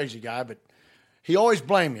been a crazy guy, but he always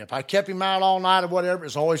blamed me. If I kept him out all night or whatever, it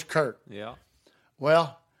was always Kurt. Yeah.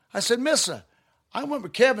 Well, I said, Missa, I went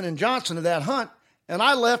with Kevin and Johnson to that hunt, and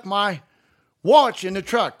I left my watch in the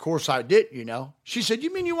truck. Of course, I didn't, you know. She said,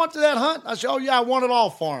 you mean you went to that hunt? I said, oh, yeah, I want it all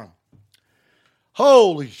for him.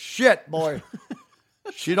 Holy shit, boy.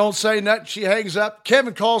 She don't say nothing. She hangs up.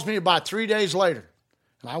 Kevin calls me about 3 days later,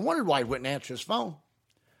 and I wondered why he wouldn't answer his phone.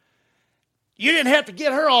 You didn't have to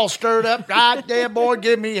get her all stirred up. God damn, boy,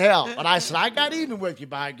 give me hell. But I said, I got even with you,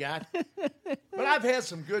 by God. But I've had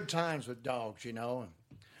some good times with dogs, you know. And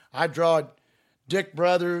I drawed Dick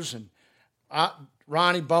Brothers and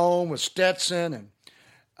Ronnie Bone with Stetson and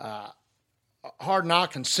Hard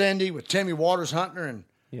Knock and Cindy with Timmy Waters Hunter and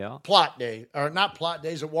Plot Days, or not Plot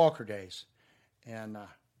Days, at Walker Days. And,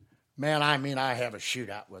 man, I mean, I have a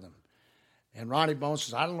shootout with him. And Ronnie Bone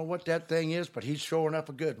says, I don't know what that thing is, but he's sure enough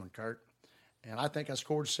a good one, Kurt. And I think I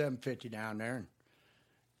scored 750 down there. And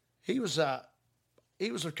he was a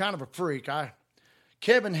kind of a freak.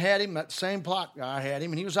 Kevin had him, that same Plot guy had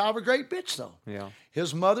him, and he was out of a great bitch, though. Yeah.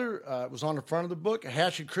 His mother was on the front of the book,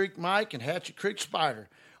 Hatchet Creek Mike and Hatchet Creek Spider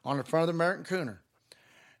on the front of the American Cooner.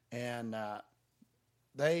 And I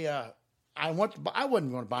wasn't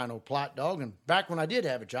going to buy no Plot dog. And back when I did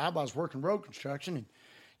have a job, I was working road construction, and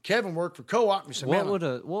Kevin worked for Co-op. He said, what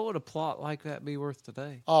would a plot like that be worth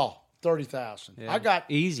today? Oh, $30,000. Yeah. I got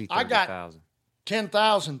easy $30,000. I got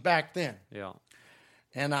 $10,000 back then. Yeah.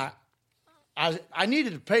 And I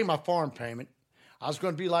needed to pay my farm payment. I was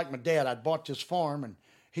going to be like my dad. I'd bought this farm, and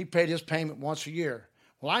he paid his payment once a year.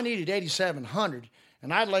 Well, I needed $8,700,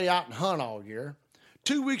 and I'd lay out and hunt all year.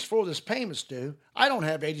 2 weeks before this payment's due, I don't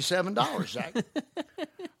have $87, Zach.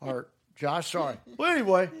 Or Josh, sorry. Well,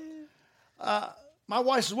 anyway, my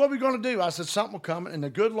wife says, what are we going to do? I said, something will come. And the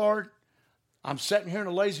good Lord, I'm sitting here in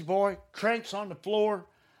a lazy boy, cranks on the floor.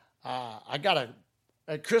 I got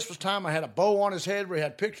at Christmas time, I had a bow on his head where he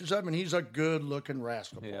had pictures of him, and he's a good-looking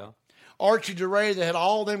rascal. Yeah. Archie DeRay, they had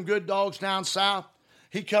all them good dogs down south.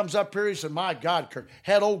 He comes up here, he said, my God, Kurt,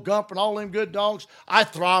 had old Gump and all them good dogs. I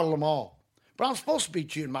throttled them all. But I'm supposed to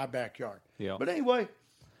beat you in my backyard. Yeah. But anyway,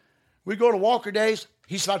 we go to Walker Days.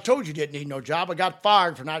 He said, I told you didn't need no job. I got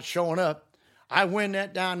fired for not showing up. I win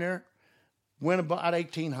that down there, win about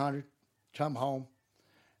 1,800, come home.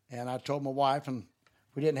 And I told my wife, and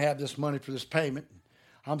we didn't have this money for this payment.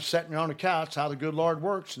 I'm sitting there on the couch, how the good Lord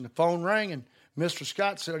works, and the phone rang, and Mr.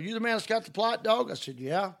 Scott said, are you the man that's got the plot dog? I said,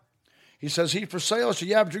 yeah. He says, he for sale? I said,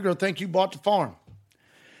 yeah, but you're going to think you bought the farm.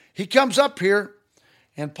 He comes up here,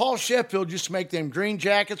 and Paul Sheffield used to make them green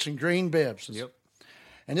jackets and green bibs. Yep.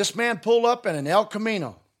 And this man pulled up in an El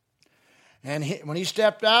Camino. And when he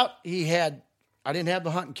stepped out, I didn't have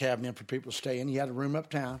the hunting cabin in for people to stay in. He had a room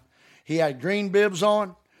uptown. He had green bibs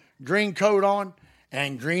on, green coat on,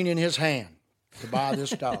 and green in his hand to buy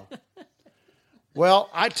this dog. Well,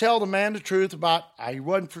 I tell the man the truth about he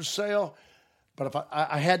wasn't for sale, but if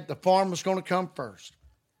I had the farm was going to come first.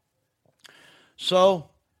 So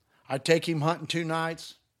I take him hunting 2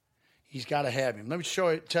 nights. He's got to have him. Let me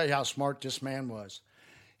tell you how smart this man was.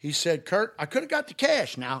 He said, Kurt, I could have got the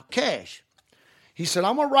cash now, cash. He said,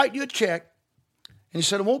 I'm going to write you a check. And he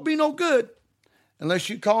said, it won't be no good unless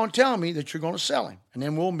you call and tell me that you're going to sell him. And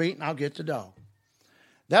then we'll meet and I'll get the dog.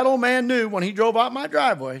 That old man knew when he drove out my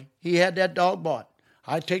driveway, he had that dog bought.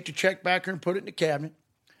 I'd take the check back there and put it in the cabinet.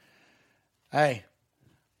 Hey,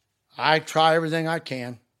 I try everything I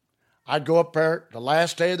can. I'd go up there the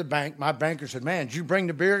last day of the bank. My banker said, man, did you bring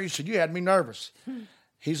the beer? He said, you had me nervous.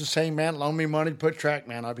 He's the same man that loaned me money to put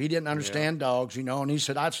TrackMan up. He didn't understand dogs, and he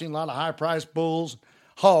said, I've seen a lot of high-priced bulls,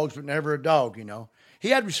 hogs, but never a dog, He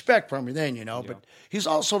had respect for me then, but he's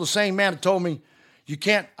also the same man that told me,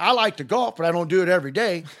 I like to golf, but I don't do it every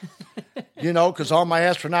day, because all my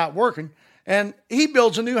ass for not working. And he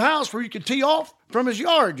builds a new house where you can tee off from his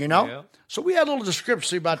yard, Yeah. So we had a little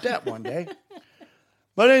discrepancy about that one day.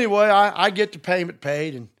 But anyway, I get the payment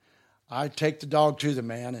paid, and I take the dog to the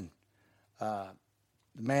man, and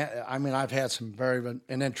the man, I've had some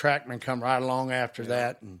and then TrackMan come right along after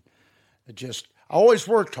that, and I always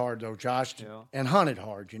worked hard though, Josh, and hunted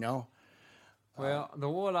hard, Well, the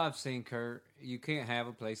what I've seen, Kurt, you can't have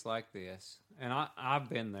a place like this, and I've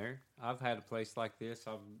been there. I've had a place like this,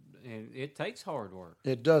 and it takes hard work.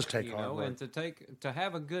 It does take hard work, and to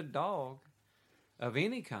have a good dog of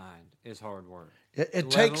any kind is hard work.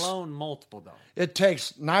 It takes, let alone multiple dogs. It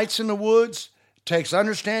takes nights in the woods. It takes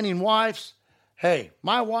understanding wives. Hey,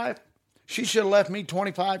 my wife, she should have left me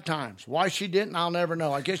 25 times. Why she didn't, I'll never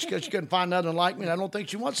know. I guess because she couldn't find nothing like me, and I don't think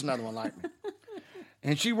she wants another one like me.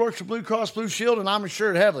 And she works for Blue Cross Blue Shield, and I'm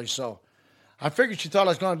insured heavily, so I figured she thought I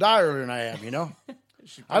was going to die earlier than I am,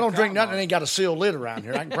 I don't drink nothing that ain't got a sealed lid around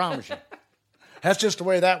here, I can promise you. That's just the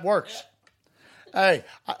way that works. Hey,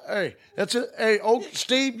 old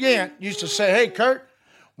Steve Gant used to say, hey, Kurt,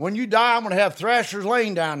 when you die, I'm going to have Thrashers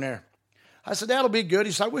Lane down there. I said, that'll be good.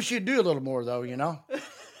 He said, I wish you'd do a little more, though,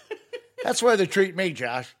 That's the way they treat me,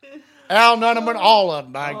 Josh. Al Nunneman, all of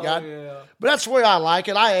them, by God. Yeah. But that's the way I like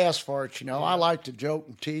it. I ask for it, I like to joke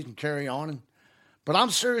and tease and carry on. But I'm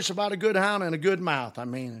serious about a good hound and a good mouth.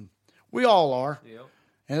 And we all are. Yep.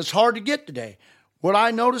 And it's hard to get today. What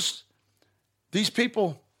I noticed, these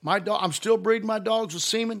people, I'm still breeding my dogs with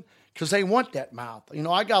semen because they want that mouth.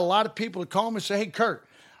 I got a lot of people that call me and say, hey, Kurt,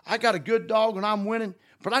 I got a good dog and I'm winning,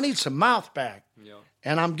 but I need some mouth back. Yep.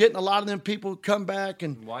 And I'm getting a lot of them people come back.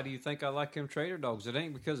 And why do you think I like them trader dogs? It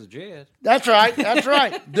ain't because of Jed. That's right. That's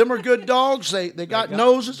right. Them are good dogs. They got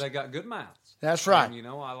noses. They got good mouths. That's right. And,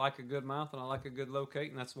 I like a good mouth and I like a good locate,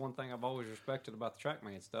 and that's one thing I've always respected about the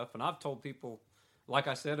TrackMan stuff. And I've told people, like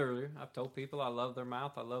I said earlier, I've told people I love their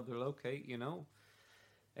mouth, I love their locate,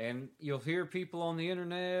 And you'll hear people on the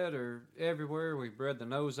internet or everywhere, we bred the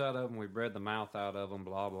nose out of them, we bred the mouth out of them,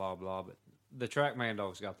 blah, blah, blah. But the TrackMan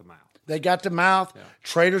dog's got the mouth. They got the mouth. Yeah.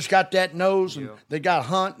 Traders got that nose, and they got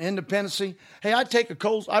hunt and independency. Hey, I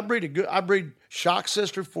breed Shock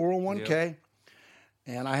Sister 401k,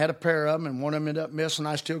 and I had a pair of them, and one of them ended up missing.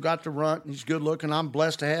 I still got the runt, and he's good looking. I'm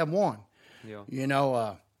blessed to have one. Yeah.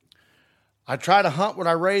 I try to hunt what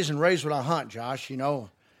I raise and raise what I hunt, Josh. It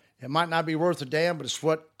might not be worth a damn, but it's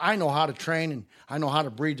what I know how to train, and I know how to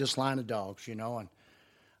breed this line of dogs, and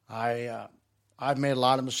I've made a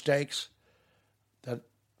lot of mistakes.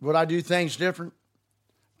 Would I do things different?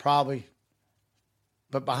 Probably.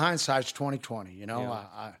 But by hindsight's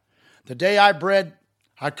 20/20, the day I bred,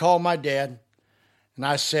 I called my dad, and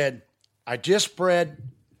I said, I just bred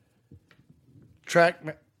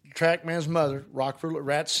TrackMan's mother, Rockford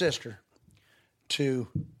Rat's sister, to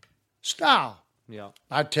Style. Yeah.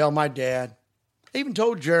 I'd tell my dad, even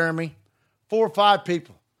told Jeremy, 4 or 5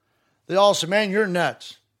 people. They all said, man, you're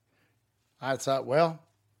nuts. I thought, well,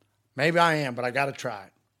 maybe I am, but I got to try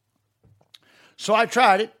it. So I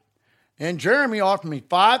tried it, and Jeremy offered me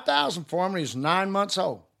 $5,000 for him when he was 9 months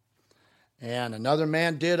old. and another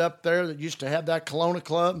man did up there that used to have that Kelowna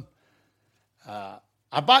club. I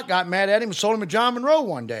about got mad at him and sold him to John Monroe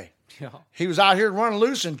one day. Yeah. He was out here running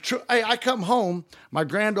loose, and hey, I come home. My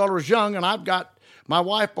granddaughter was young, and my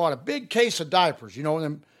wife bought a big case of diapers,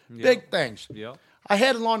 them big things. Yeah. I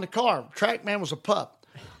had it on the car. Trackman was a pup.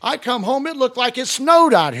 I come home, it looked like it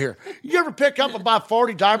snowed out here. You ever pick up about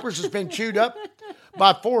 40 diapers that's been chewed up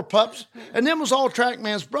by 4 pups? And them was all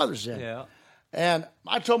Trackman's brothers in. Yeah. And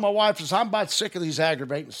I told my wife, I'm about sick of these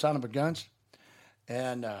aggravating son of a guns.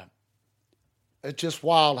 And it's just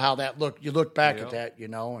wild how that looked. You look back at that,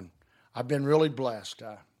 and I've been really blessed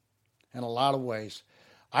in a lot of ways.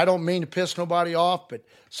 I don't mean to piss nobody off, but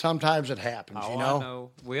sometimes it happens, I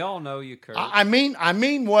know. We all know you, Kurt. I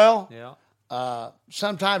mean well. Yeah.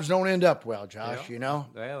 Sometimes don't end up well, Josh, Well,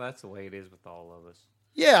 that's the way it is with all of us.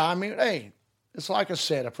 Yeah, I mean, hey, it's like I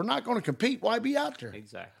said, if we're not going to compete, why be out there?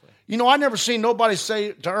 Exactly. I never seen nobody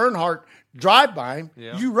say to Earnhardt, drive by him,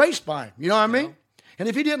 you race by him. You know what I mean? And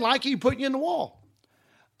if he didn't like you, he put you in the wall.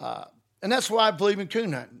 And that's why I believe in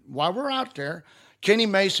coon hunting. While we're out there, Kenny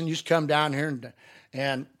Mason used to come down here,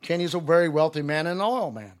 and Kenny's a very wealthy man and an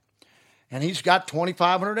oil man. And he's got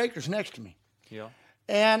 2,500 acres next to me. Yeah.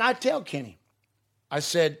 And I tell Kenny, I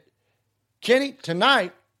said, Kenny,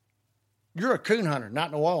 tonight, you're a coon hunter, not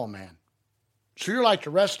an oil man. So you're like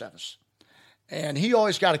the rest of us. And he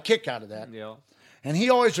always got a kick out of that. Yeah. And he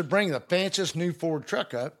always would bring the fanciest new Ford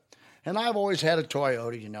truck up. And I've always had a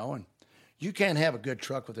Toyota, and you can't have a good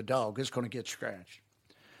truck with a dog. It's going to get scratched.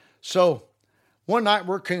 So one night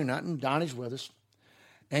we're coon hunting. Donnie's with us.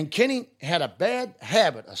 And Kenny had a bad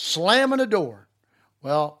habit of slamming a door.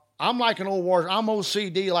 Well, I'm like an old I'm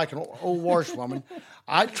OCD like an old washerwoman.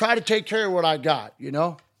 I try to take care of what I got,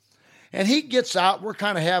 And he gets out. We're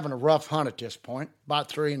kind of having a rough hunt at this point, about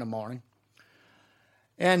 3 a.m.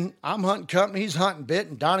 And I'm hunting company. He's hunting bit,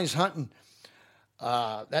 and Donnie's hunting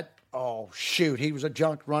he was a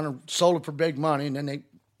junk runner, sold it for big money, and then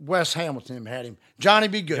Wes Hamilton had him. Johnny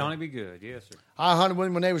Be Good. Johnny Be Good, yes, sir. I hunted with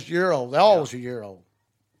him when they was a year old. They all was a year old.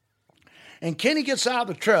 And Kenny gets out of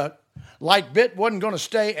the truck like Bit wasn't going to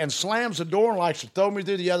stay and slams the door and likes to throw me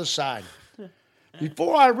through the other side.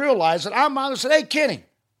 Before I realized it, I'm out and said, hey, Kenny,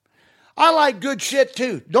 I like good shit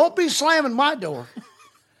too. Don't be slamming my door.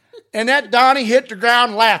 And that Donnie hit the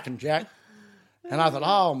ground laughing, Jack. And I thought,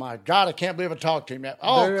 oh, my God, I can't believe I talked to him yet.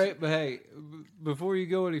 Oh, but hey, before you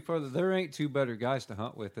go any further, there ain't 2 better guys to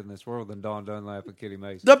hunt with in this world than Don Dunlap and Kenny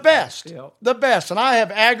Mason. The best. Yep. The best. And I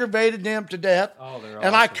have aggravated them to death. Oh, they're and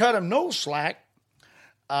awesome. I cut them no slack.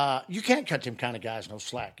 You can't cut them kind of guys no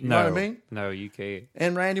slack. You know what I mean? No, you can't.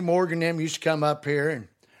 And Randy Morgan them used to come up here, and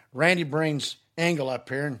Randy brings Engel up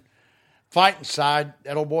here, and Fighting Side,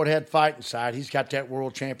 that old boy that had Fighting Side, he's got that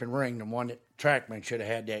world champion ring, the one that Trackman should have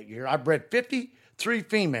had that year. I bred 53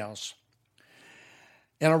 females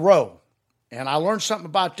in a row. And I learned something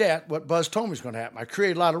about that, what Buzz told me was going to happen. I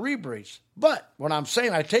created a lot of rebreeds. But what I'm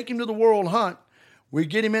saying, I take him to the world hunt. We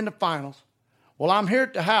get him in the finals. Well, I'm here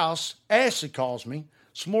at the house. Ashley calls me.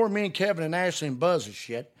 Some more me and Kevin and Ashley and Buzz and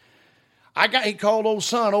shit. He called old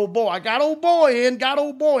son, old boy. I got old boy in.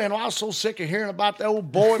 Well, I was so sick of hearing about the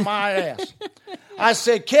old boy in my ass. I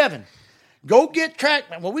said, Kevin, go get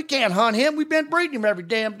Trackman. Well, we can't hunt him. We've been breeding him every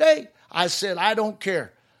damn day. I said, I don't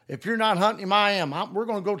care. If you're not hunting him, I am. We're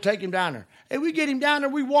going to go take him down there. Hey, we get him down there,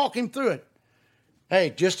 we walk him through it. Hey,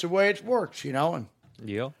 just the way it works, and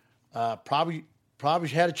probably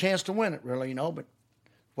had a chance to win it, really, but the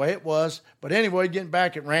way it was. But anyway, getting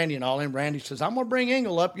back at Randy and all him, Randy says, I'm going to bring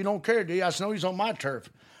Engel up. You don't care, do you? I said, no, he's on my turf.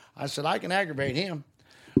 I said, I can aggravate him.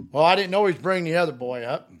 Well, I didn't know he's bringing the other boy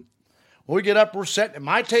up. Well, we get up, we're sitting at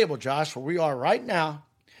my table, Josh, where we are right now,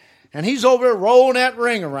 and he's over there rolling that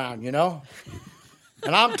ring around,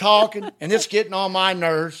 And I'm talking, and it's getting on my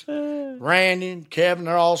nerves. Randy and Kevin,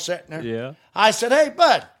 they're all sitting there. Yeah. I said, hey,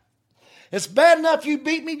 bud, it's bad enough you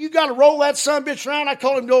beat me. You got to roll that son of a bitch around. I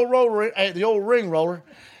call him the old ring roller.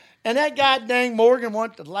 And that guy, dang Morgan,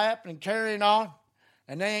 went to laughing and carrying on.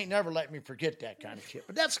 And they ain't never let me forget that kind of shit.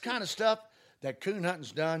 But that's the kind of stuff that coon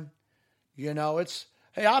hunting's done.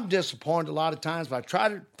 Hey, I'm disappointed a lot of times, but I try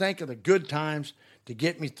to think of the good times to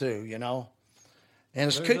get me through,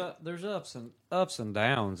 And there's ups and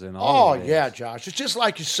downs in all of this. Yeah, Josh. It's just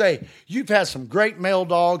like you say. You've had some great male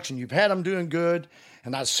dogs, and you've had them doing good.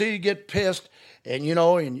 And I see you get pissed, and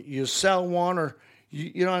and you sell one, or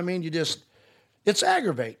you know what I mean. It's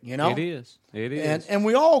aggravating, It is. It is. And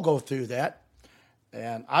we all go through that.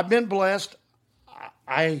 And I've been blessed.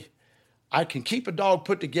 I can keep a dog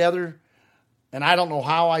put together, and I don't know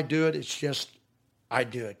how I do it. It's just I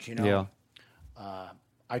do it. Yeah.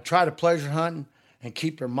 I try to pleasure hunting and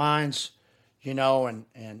keep their minds, You know,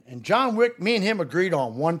 and John Wick, me and him agreed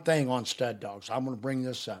on one thing on stud dogs. I'm going to bring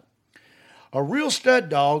this up. A real stud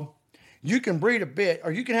dog, you can breed a bitch,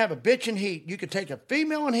 or you can have a bitch in heat. You could take a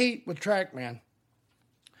female in heat with TrackMan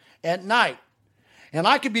at night, and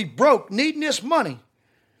I could be broke, needing this money,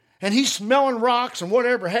 and he's smelling rocks and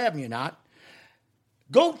whatever have you not.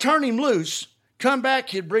 Go turn him loose, come back,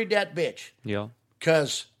 he'd breed that bitch. Yeah.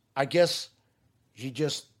 Because I guess he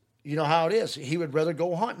just, you know how it is. He would rather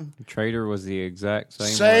go hunting. Trader was the exact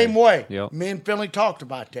Same way. Yep. Me and Finley talked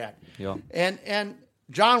about that. Yep. And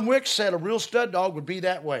John Wick said a real stud dog would be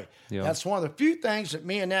that way. Yep. That's one of the few things that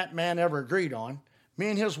me and that man ever agreed on. Me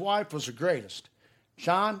and his wife was the greatest.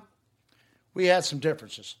 John, we had some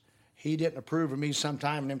differences. He didn't approve of me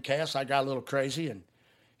sometime in them casts. I got a little crazy, and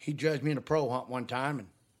he judged me in a pro hunt one time, and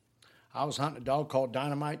I was hunting a dog called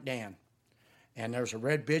Dynamite Dan. And there was a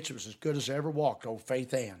red bitch that was as good as I ever walked, old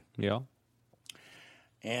Faith Ann. Yeah.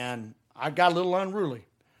 And I got a little unruly.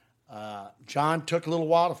 John took a little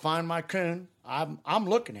while to find my coon. I'm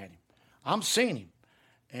looking at him. I'm seeing him.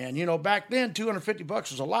 And, you know, back then, $250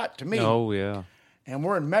 was a lot to me. Oh, yeah. And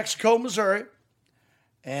we're in Mexico, Missouri.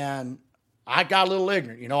 And I got a little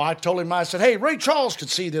ignorant. You know, I told him, I said, hey, Ray Charles could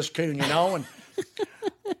see this coon, you know. And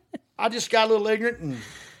I just got a little ignorant. And,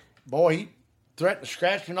 boy, he threatened to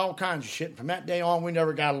scratch me and all kinds of shit. And from that day on, we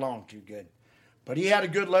never got along too good. But he had a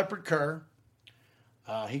good leopard cur.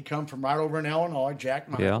 He come from right over in Illinois, Jack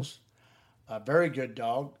Miles. Yeah. A very good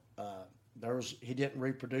dog. He didn't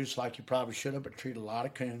reproduce like he probably should have, but treated a lot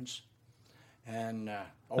of coons. And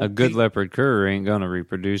a good leopard cur ain't going to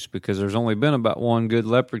reproduce because there's only been about one good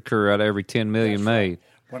leopard cur out of every 10 million made. Right.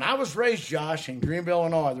 When I was raised, Josh, in Greenville,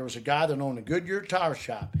 Illinois, there was a guy that owned a Goodyear tire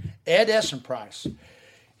shop, Ed Essenprice.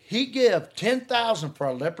 He gave $10,000 for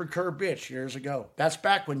a leopard cur bitch years ago. That's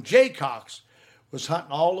back when Jay Cox was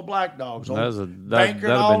hunting all the black dogs. Banker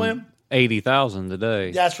and all them. 80,000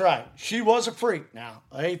 today. That's right. She was a freak now,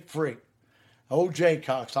 a freak. Old Jay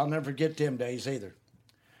Cox, I'll never forget them days either.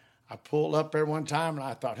 I pulled up there one time and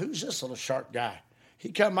I thought, who's this little sharp guy?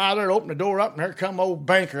 He come out there and opened the door up, and there come old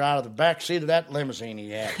Banker out of the back seat of that limousine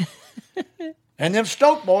he had. And them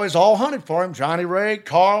Stoke boys all hunted for him. Johnny Ray,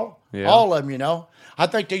 Carl, all of them, you know. I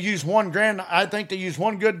think they used one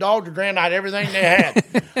good dog to grand out everything they had.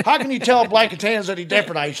 How can you tell Blanketans that he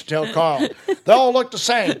different? I used to tell Carl. They all look the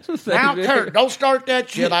same. Now, Kurt, don't start that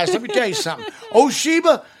shit. Let me tell you something. Old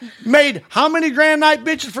Sheba made how many grand night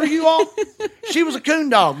bitches for you all? She was a coon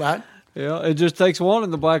dog, man. Yeah, it just takes one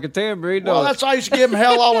in the Black-and-Tan breed. Well, that's why I used to give them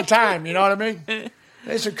hell all the time. You know what I mean?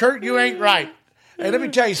 They said, Kurt, you ain't right. Hey, let me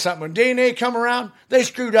tell you something. When DNA come around, they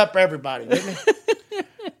screwed up everybody, didn't they?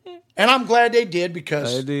 And I'm glad they did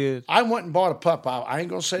because they did. I went and bought a pup. I ain't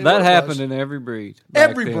going to say that happened in every breed.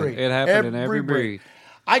 Every breed. It happened in every breed.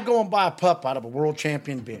 I go and buy a pup out of a world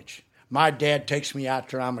champion bitch. My dad takes me out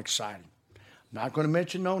there. I'm excited. I'm not going to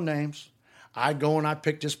mention no names. I go and I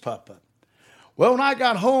pick this pup up. Well, when I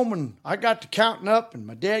got home and I got to counting up and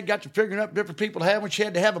my dad got to figuring up different people to have when she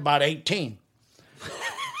had to have about 18.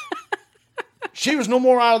 She was no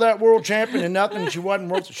more out of that world champion than nothing. She wasn't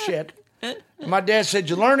worth a shit. And my dad said,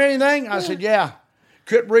 you learn anything? I said, yeah.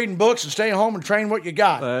 Quit reading books and stay home and train what you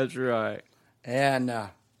got. That's right. And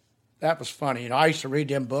that was funny. You know, I used to read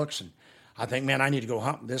them books, and I think, man, I need to go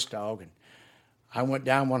hunt with this dog. And I went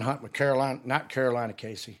down one hunt with Carolina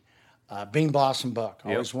Casey, Bean Blossom Buck.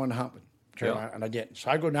 I always wanted to hunt with Carolina, and I didn't.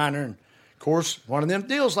 So I go down there, and, of course, one of them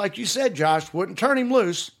deals, like you said, Josh, wouldn't turn him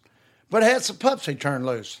loose, but had some pups they turned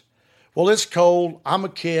loose. Well, it's cold. I'm a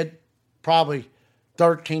kid, probably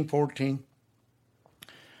 13, 14.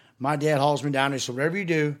 My dad hauls me down there. He said, whatever you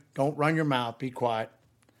do, don't run your mouth. Be quiet.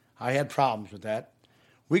 I had problems with that.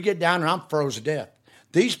 We get down there, I'm froze to death.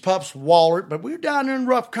 These pups wallered, but we were down there in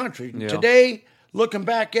rough country. Yeah. Today, looking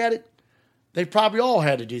back at it, they probably all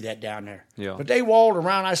had to do that down there. Yeah. But they walled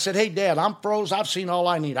around. I said, hey, Dad, I'm froze. I've seen all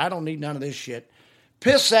I need. I don't need none of this shit.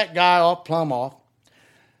 Pissed that guy off, plumb off.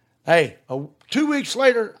 Hey, 2 weeks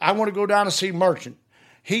later, I want to go down and see Merchant.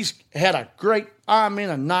 He's had a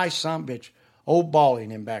nice son of a bitch. Old Bally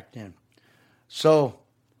and him back then. So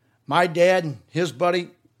my dad and his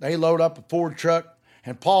buddy, they load up a Ford truck,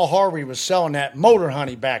 and Paul Harvey was selling that Motor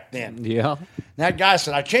Honey back then. Yeah. And that guy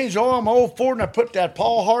said, I changed the oil on my old Ford and I put that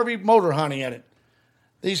Paul Harvey Motor Honey in it.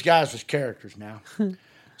 These guys was characters now.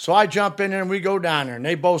 So I jump in there and we go down there, and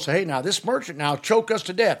they both say, hey, now this Merchant now choke us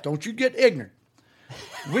to death. Don't you get ignorant.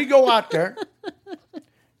 We go out there,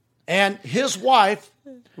 and his wife.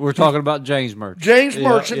 We're talking about James Merchant. James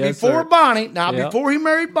Merchant, yes, before sir. Bonnie. Now, before he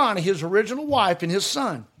married Bonnie, his original wife and his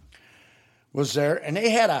son was there, and they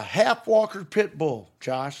had a half-walker pit bull,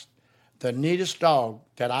 Josh, the neatest dog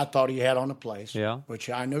that I thought he had on the place, which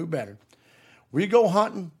I knew better. We go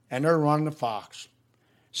hunting, and they're running the fox.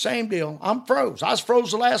 Same deal. I'm froze. I was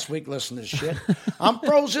froze the last week listening to this shit. I'm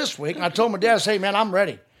froze this week. And I told my dad, I said, hey, man, I'm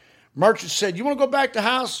ready. Merchant said, you want to go back to the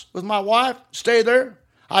house with my wife? Stay there?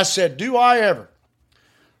 I said, do I ever?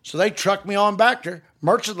 So they trucked me on back there.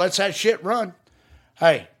 Merchant lets that shit run.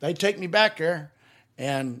 Hey, they take me back there,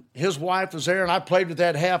 and his wife was there, and I played with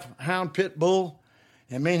that half-hound pit bull,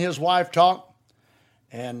 and me and his wife talked.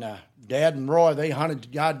 And Dad and Roy, they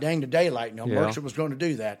hunted god dang to daylight. Merchant was going to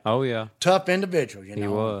do that. Oh, yeah. Tough individual, He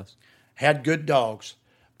was. Had good dogs.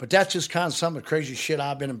 But that's just kind of some of the crazy shit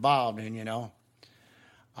I've been involved in,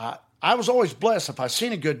 I was always blessed. If I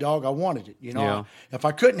seen a good dog, I wanted it, Yeah. If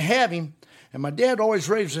I couldn't have him, and my dad always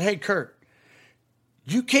raised said, hey, Kurt,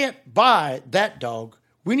 you can't buy that dog.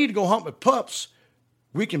 We need to go hunt with pups.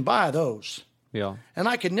 We can buy those. Yeah. And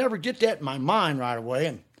I could never get that in my mind right away.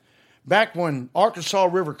 And back when Arkansas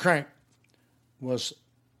River Crank was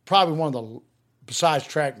probably one of the, besides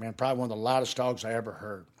Trackman, probably one of the loudest dogs I ever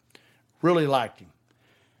heard. Really liked him.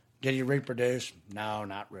 Did he reproduce? No,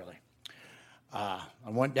 not really. I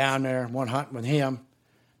went down there, went hunting with him,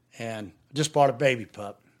 and just bought a baby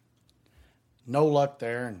pup. No luck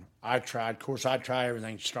there, and I tried. Of course, I'd try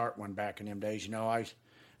everything to start one back in them days. If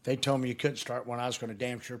they told me you couldn't start one, I was going to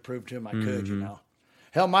damn sure prove to them I could,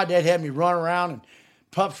 Hell, my dad had me run around and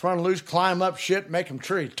pups run loose, climb up shit, make them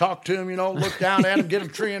tree. Talk to them, look down at them, get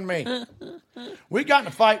them treeing me. We got in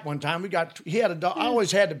a fight one time. He had a dog. I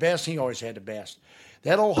always had the best. He always had the best.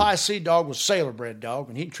 That old high C dog was sailor bred dog,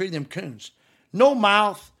 and he'd treat them coons. No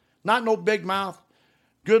mouth, not no big mouth,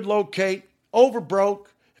 good locate, overbroke.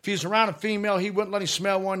 If he was around a female, he wouldn't let him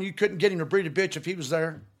smell one. You couldn't get him to breed a bitch if he was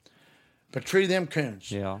there. But treat them coons.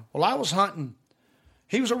 Yeah. Well, I was hunting.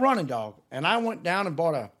 He was a running dog, and I went down and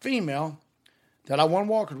bought a female that I won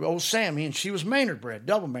walking with, old Sammy, and she was Maynard bred,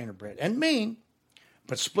 double Maynard bred, and mean,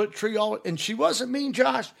 but split tree all. And she wasn't mean,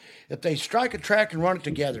 Josh, if they strike a track and run it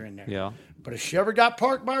together in there. Yeah. But if she ever got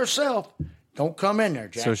parked by herself, don't come in there,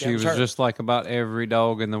 Jack. So she was her. just like about every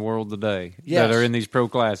dog in the world today Yes. that are in these pro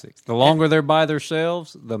classics. The longer they're by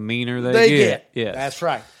themselves, the meaner they get. Yes. That's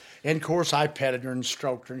right. And, of course, I petted her and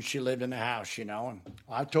stroked her, and she lived in the house, And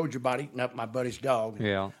I told you about eating up my buddy's dog.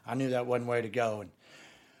 Yeah. I knew that wasn't the way to go. And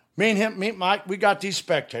me and Mike, we got these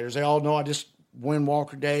spectators. They all know I just win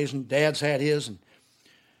Walker days, and Dad's had his, and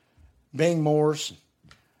Bing Morse,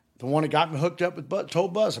 the one that got me hooked up with Buzz,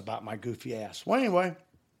 told Buzz about my goofy ass. Well, anyway,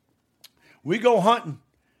 we go hunting,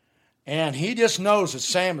 and he just knows that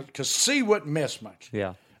Sam, because C wouldn't miss much.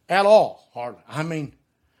 Yeah. At all, hardly.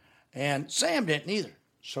 And Sam didn't either.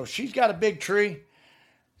 So she's got a big tree.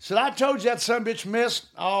 Said, I told you that son of a bitch missed.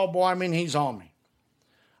 Oh, boy, he's on me.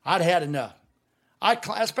 I'd had enough.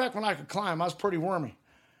 That's back when I could climb. I was pretty wormy.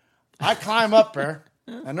 I climb up there,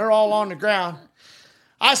 and they're all on the ground.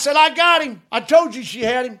 I said, I got him. I told you she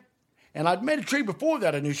had him. And I'd made a tree before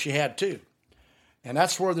that I knew she had too. And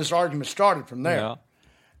that's where this argument started from there. Yeah.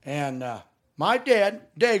 And my dad,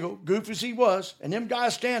 Daigle, goofy as he was, and them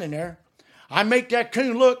guys standing there, I make that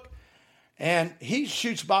coon look, and he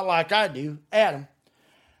shoots about like I do at him.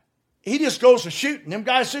 He just goes to shoot, and them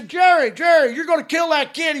guys said, Jerry, you're going to kill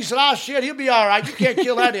that kid. He said, oh, shit, he'll be all right. You can't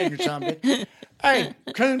kill that ignorant son of a bitch. Hey,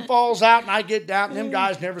 coon falls out, and I get down, and them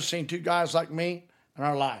guys never seen two guys like me in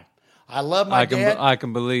our life. I love my dad. I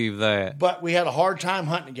can believe that. But we had a hard time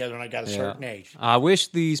hunting together when I got a certain age. I wish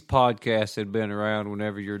these podcasts had been around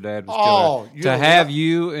whenever your dad was still there. To have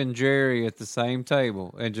you and Jerry at the same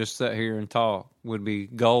table and just sit here and talk would be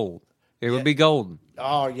gold. It would be golden.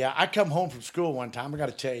 Oh, yeah. I come home from school one time. I got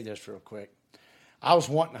to tell you this real quick. I was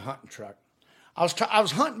wanting a hunting truck. I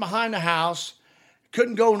was hunting behind the house.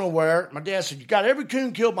 Couldn't go nowhere. My dad said, you got every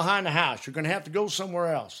coon killed behind the house. You're going to have to go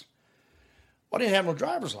somewhere else. Well, I didn't have no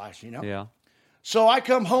driver's license, Yeah. So I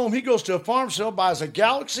come home. He goes to a farm sale, buys a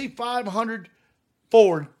Galaxy 500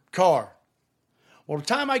 Ford car. Well, by the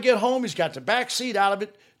time I get home, he's got the back seat out of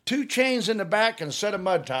it, 2 chains in the back, and a set of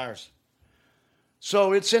mud tires.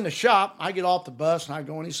 So it's in the shop. I get off the bus, and I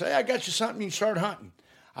go in. He said, hey, I got you something. You can start hunting.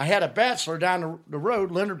 I had a bachelor down the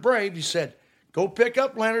road, Leonard Brave. He said, go pick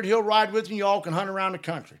up Leonard. He'll ride with you. You all can hunt around the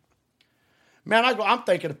country. Man, I'm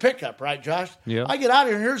thinking of pickup, right, Josh? Yeah. I get out of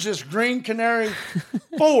here, and here's this green canary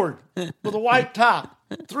Ford with a white top,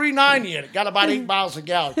 390 in it. Got about 8 miles a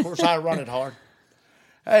gallon. Of course, I run it hard.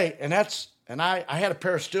 Hey, and I had a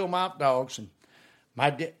pair of steel mount dogs, and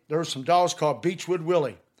there were some dogs called Beechwood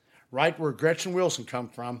Willie, right where Gretchen Wilson come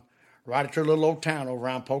from, right at their little old town over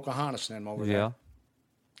around Pocahontas and them over there. Yeah.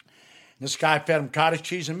 And this guy fed them cottage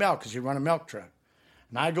cheese and milk because he run a milk truck.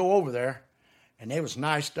 And I go over there, and they was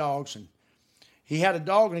nice dogs, and he had a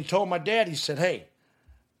dog, and he told my dad, he said, hey,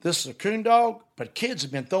 this is a coon dog, but kids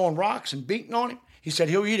have been throwing rocks and beating on him. He said,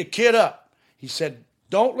 he'll eat a kid up. He said,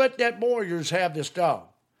 don't let that boy of yours have this dog.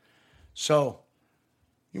 So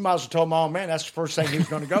you might as well tell him, oh, man, that's the first thing he was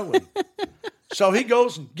going to go with. So he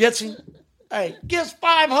goes and gets him. Hey, gets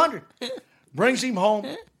 500. Brings him home.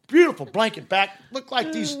 Beautiful blanket back. Look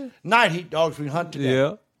like these night heat dogs we hunt today.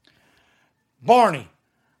 Yeah. Barney.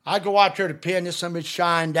 I go out there to pen, this somebody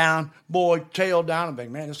shine down, boy, tail down. I'm like,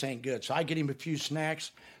 man, this ain't good. So I get him a few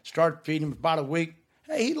snacks, start feeding him about a week.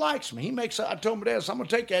 Hey, he likes me. I told him this, I'm going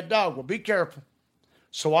to take that dog. Well, be careful.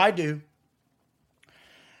 So I do.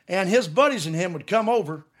 And his buddies and him would come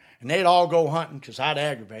over, and they'd all go hunting because I'd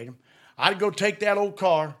aggravate them. I'd go take that old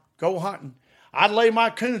car, go hunting. I'd lay my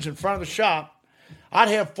coons in front of the shop. I'd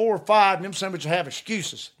have 4 or 5, and them somebody would have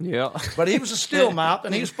excuses. Yeah. But he was a still mouth,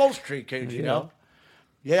 and he was supposed to treat coons, you know.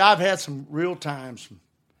 Yeah, I've had some real times,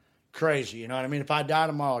 crazy, you know what I mean? If I die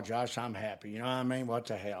tomorrow, Josh, I'm happy, you know what I mean? What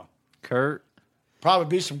the hell? Kurt? Probably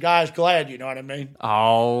be some guys glad, you know what I mean?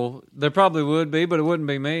 Oh, there probably would be, but it wouldn't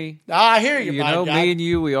be me. I hear you, You my know, guy. me and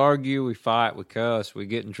you, we argue, we fight, we cuss, we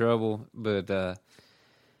get in trouble. But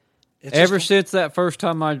ever since that first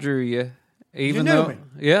time I drew you, even knew though, me.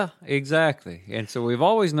 Yeah, exactly. And so we've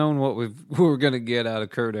always known what we were going to get out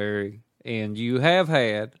of Kurt Ehring, and you have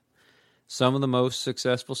had some of the most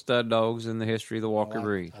successful stud dogs in the history of the Walker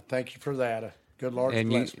breed. I thank you for that. Good Lord, And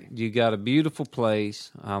bless me. you got a beautiful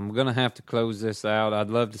place. I'm going to have to close this out. I'd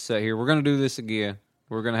love to sit here. We're going to do this again.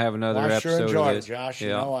 We're going to have another Well, I episode sure enjoyed of it, this. Josh. Yeah.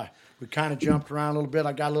 You know, we kind of jumped around a little bit.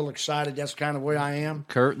 I got a little excited. That's kind of the way I am.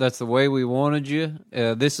 Kurt, that's the way we wanted you.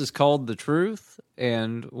 This is called The Truth,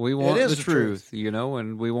 and we want is the the truth, you know,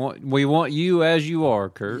 and we want you as you are,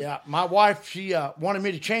 Kurt. Yeah, my wife, she wanted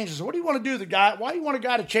me to change. I said, what do you want to do to the guy? Why do you want a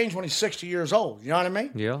guy to change when he's 60 years old? You know what I mean?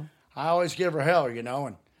 Yeah. I always give her hell, you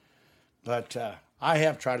know. But I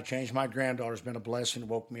have tried to change. My granddaughter's been a blessing.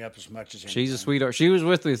 Woke me up as much as anything. She's a sweetheart. She was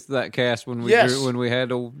with us that cast when we Yes. when we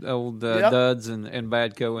had old Yep. Duds and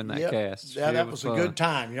Badco in that Yep. cast. Yeah, It that was a fun. good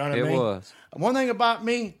time. You know what I mean? It was. One thing about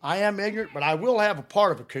me, I am ignorant, but I will have a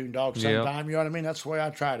part of a coon dog Yep. sometime. You know what I mean? That's the way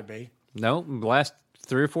I try to be. No, the last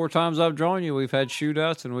 3 or 4 times I've drawn you, we've had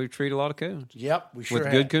shootouts and we've treated a lot of coons. Yep, we sure with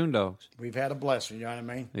have. good coon dogs. We've had a blessing. You know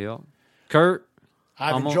what I mean? Yeah. Kurt,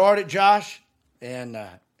 I've enjoyed it, Josh, and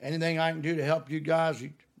anything I can do to help you guys,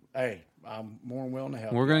 hey, I'm more than willing to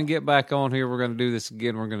help. we're going to get back on here. We're going to do this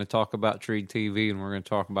again. We're going to talk about Treed TV, and we're going to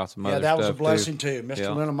talk about some other stuff. Yeah, that was a blessing, too. Mr. Yeah.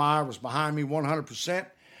 Linnemeyer was behind me 100%.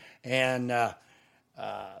 And, yeah,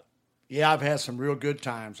 I've had some real good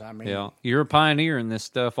times. I mean, Yeah, you're a pioneer in this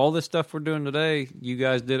stuff. All this stuff we're doing today, you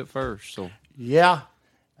guys did it first. So yeah.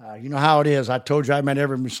 You know how it is. I told you I made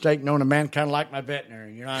every mistake known to man, kind of like my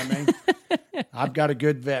veterinary. You know what I mean? I've got a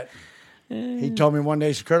good vet. He told me one day,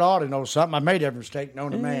 he said, Kurt, I ought to know something. I made every mistake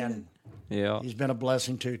known to man. Yeah. He's been a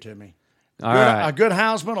blessing, too, to me. All right. A good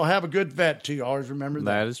houndsman will have a good vet, too. Always remember that.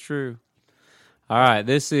 That is true. All right.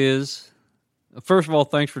 This is, first of all,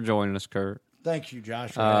 thanks for joining us, Kurt. Thank you,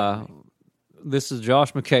 Josh, for having me. This is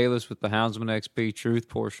Josh Michaelis with the Houndsman XP Truth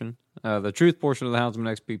portion. The Truth portion of the Houndsman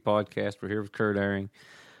XP podcast. We're here with Kurt Ehring.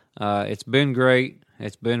 It's been great.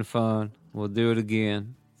 It's been fun. We'll do it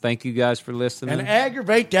again. Thank you guys for listening. And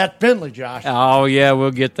aggravate that Finley, Josh. Oh, yeah, we'll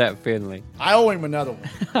get that Finley. I owe him another one.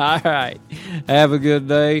 All right. Have a good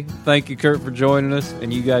day. Thank you, Kurt, for joining us.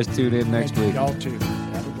 And you guys tune in next week. Y'all too.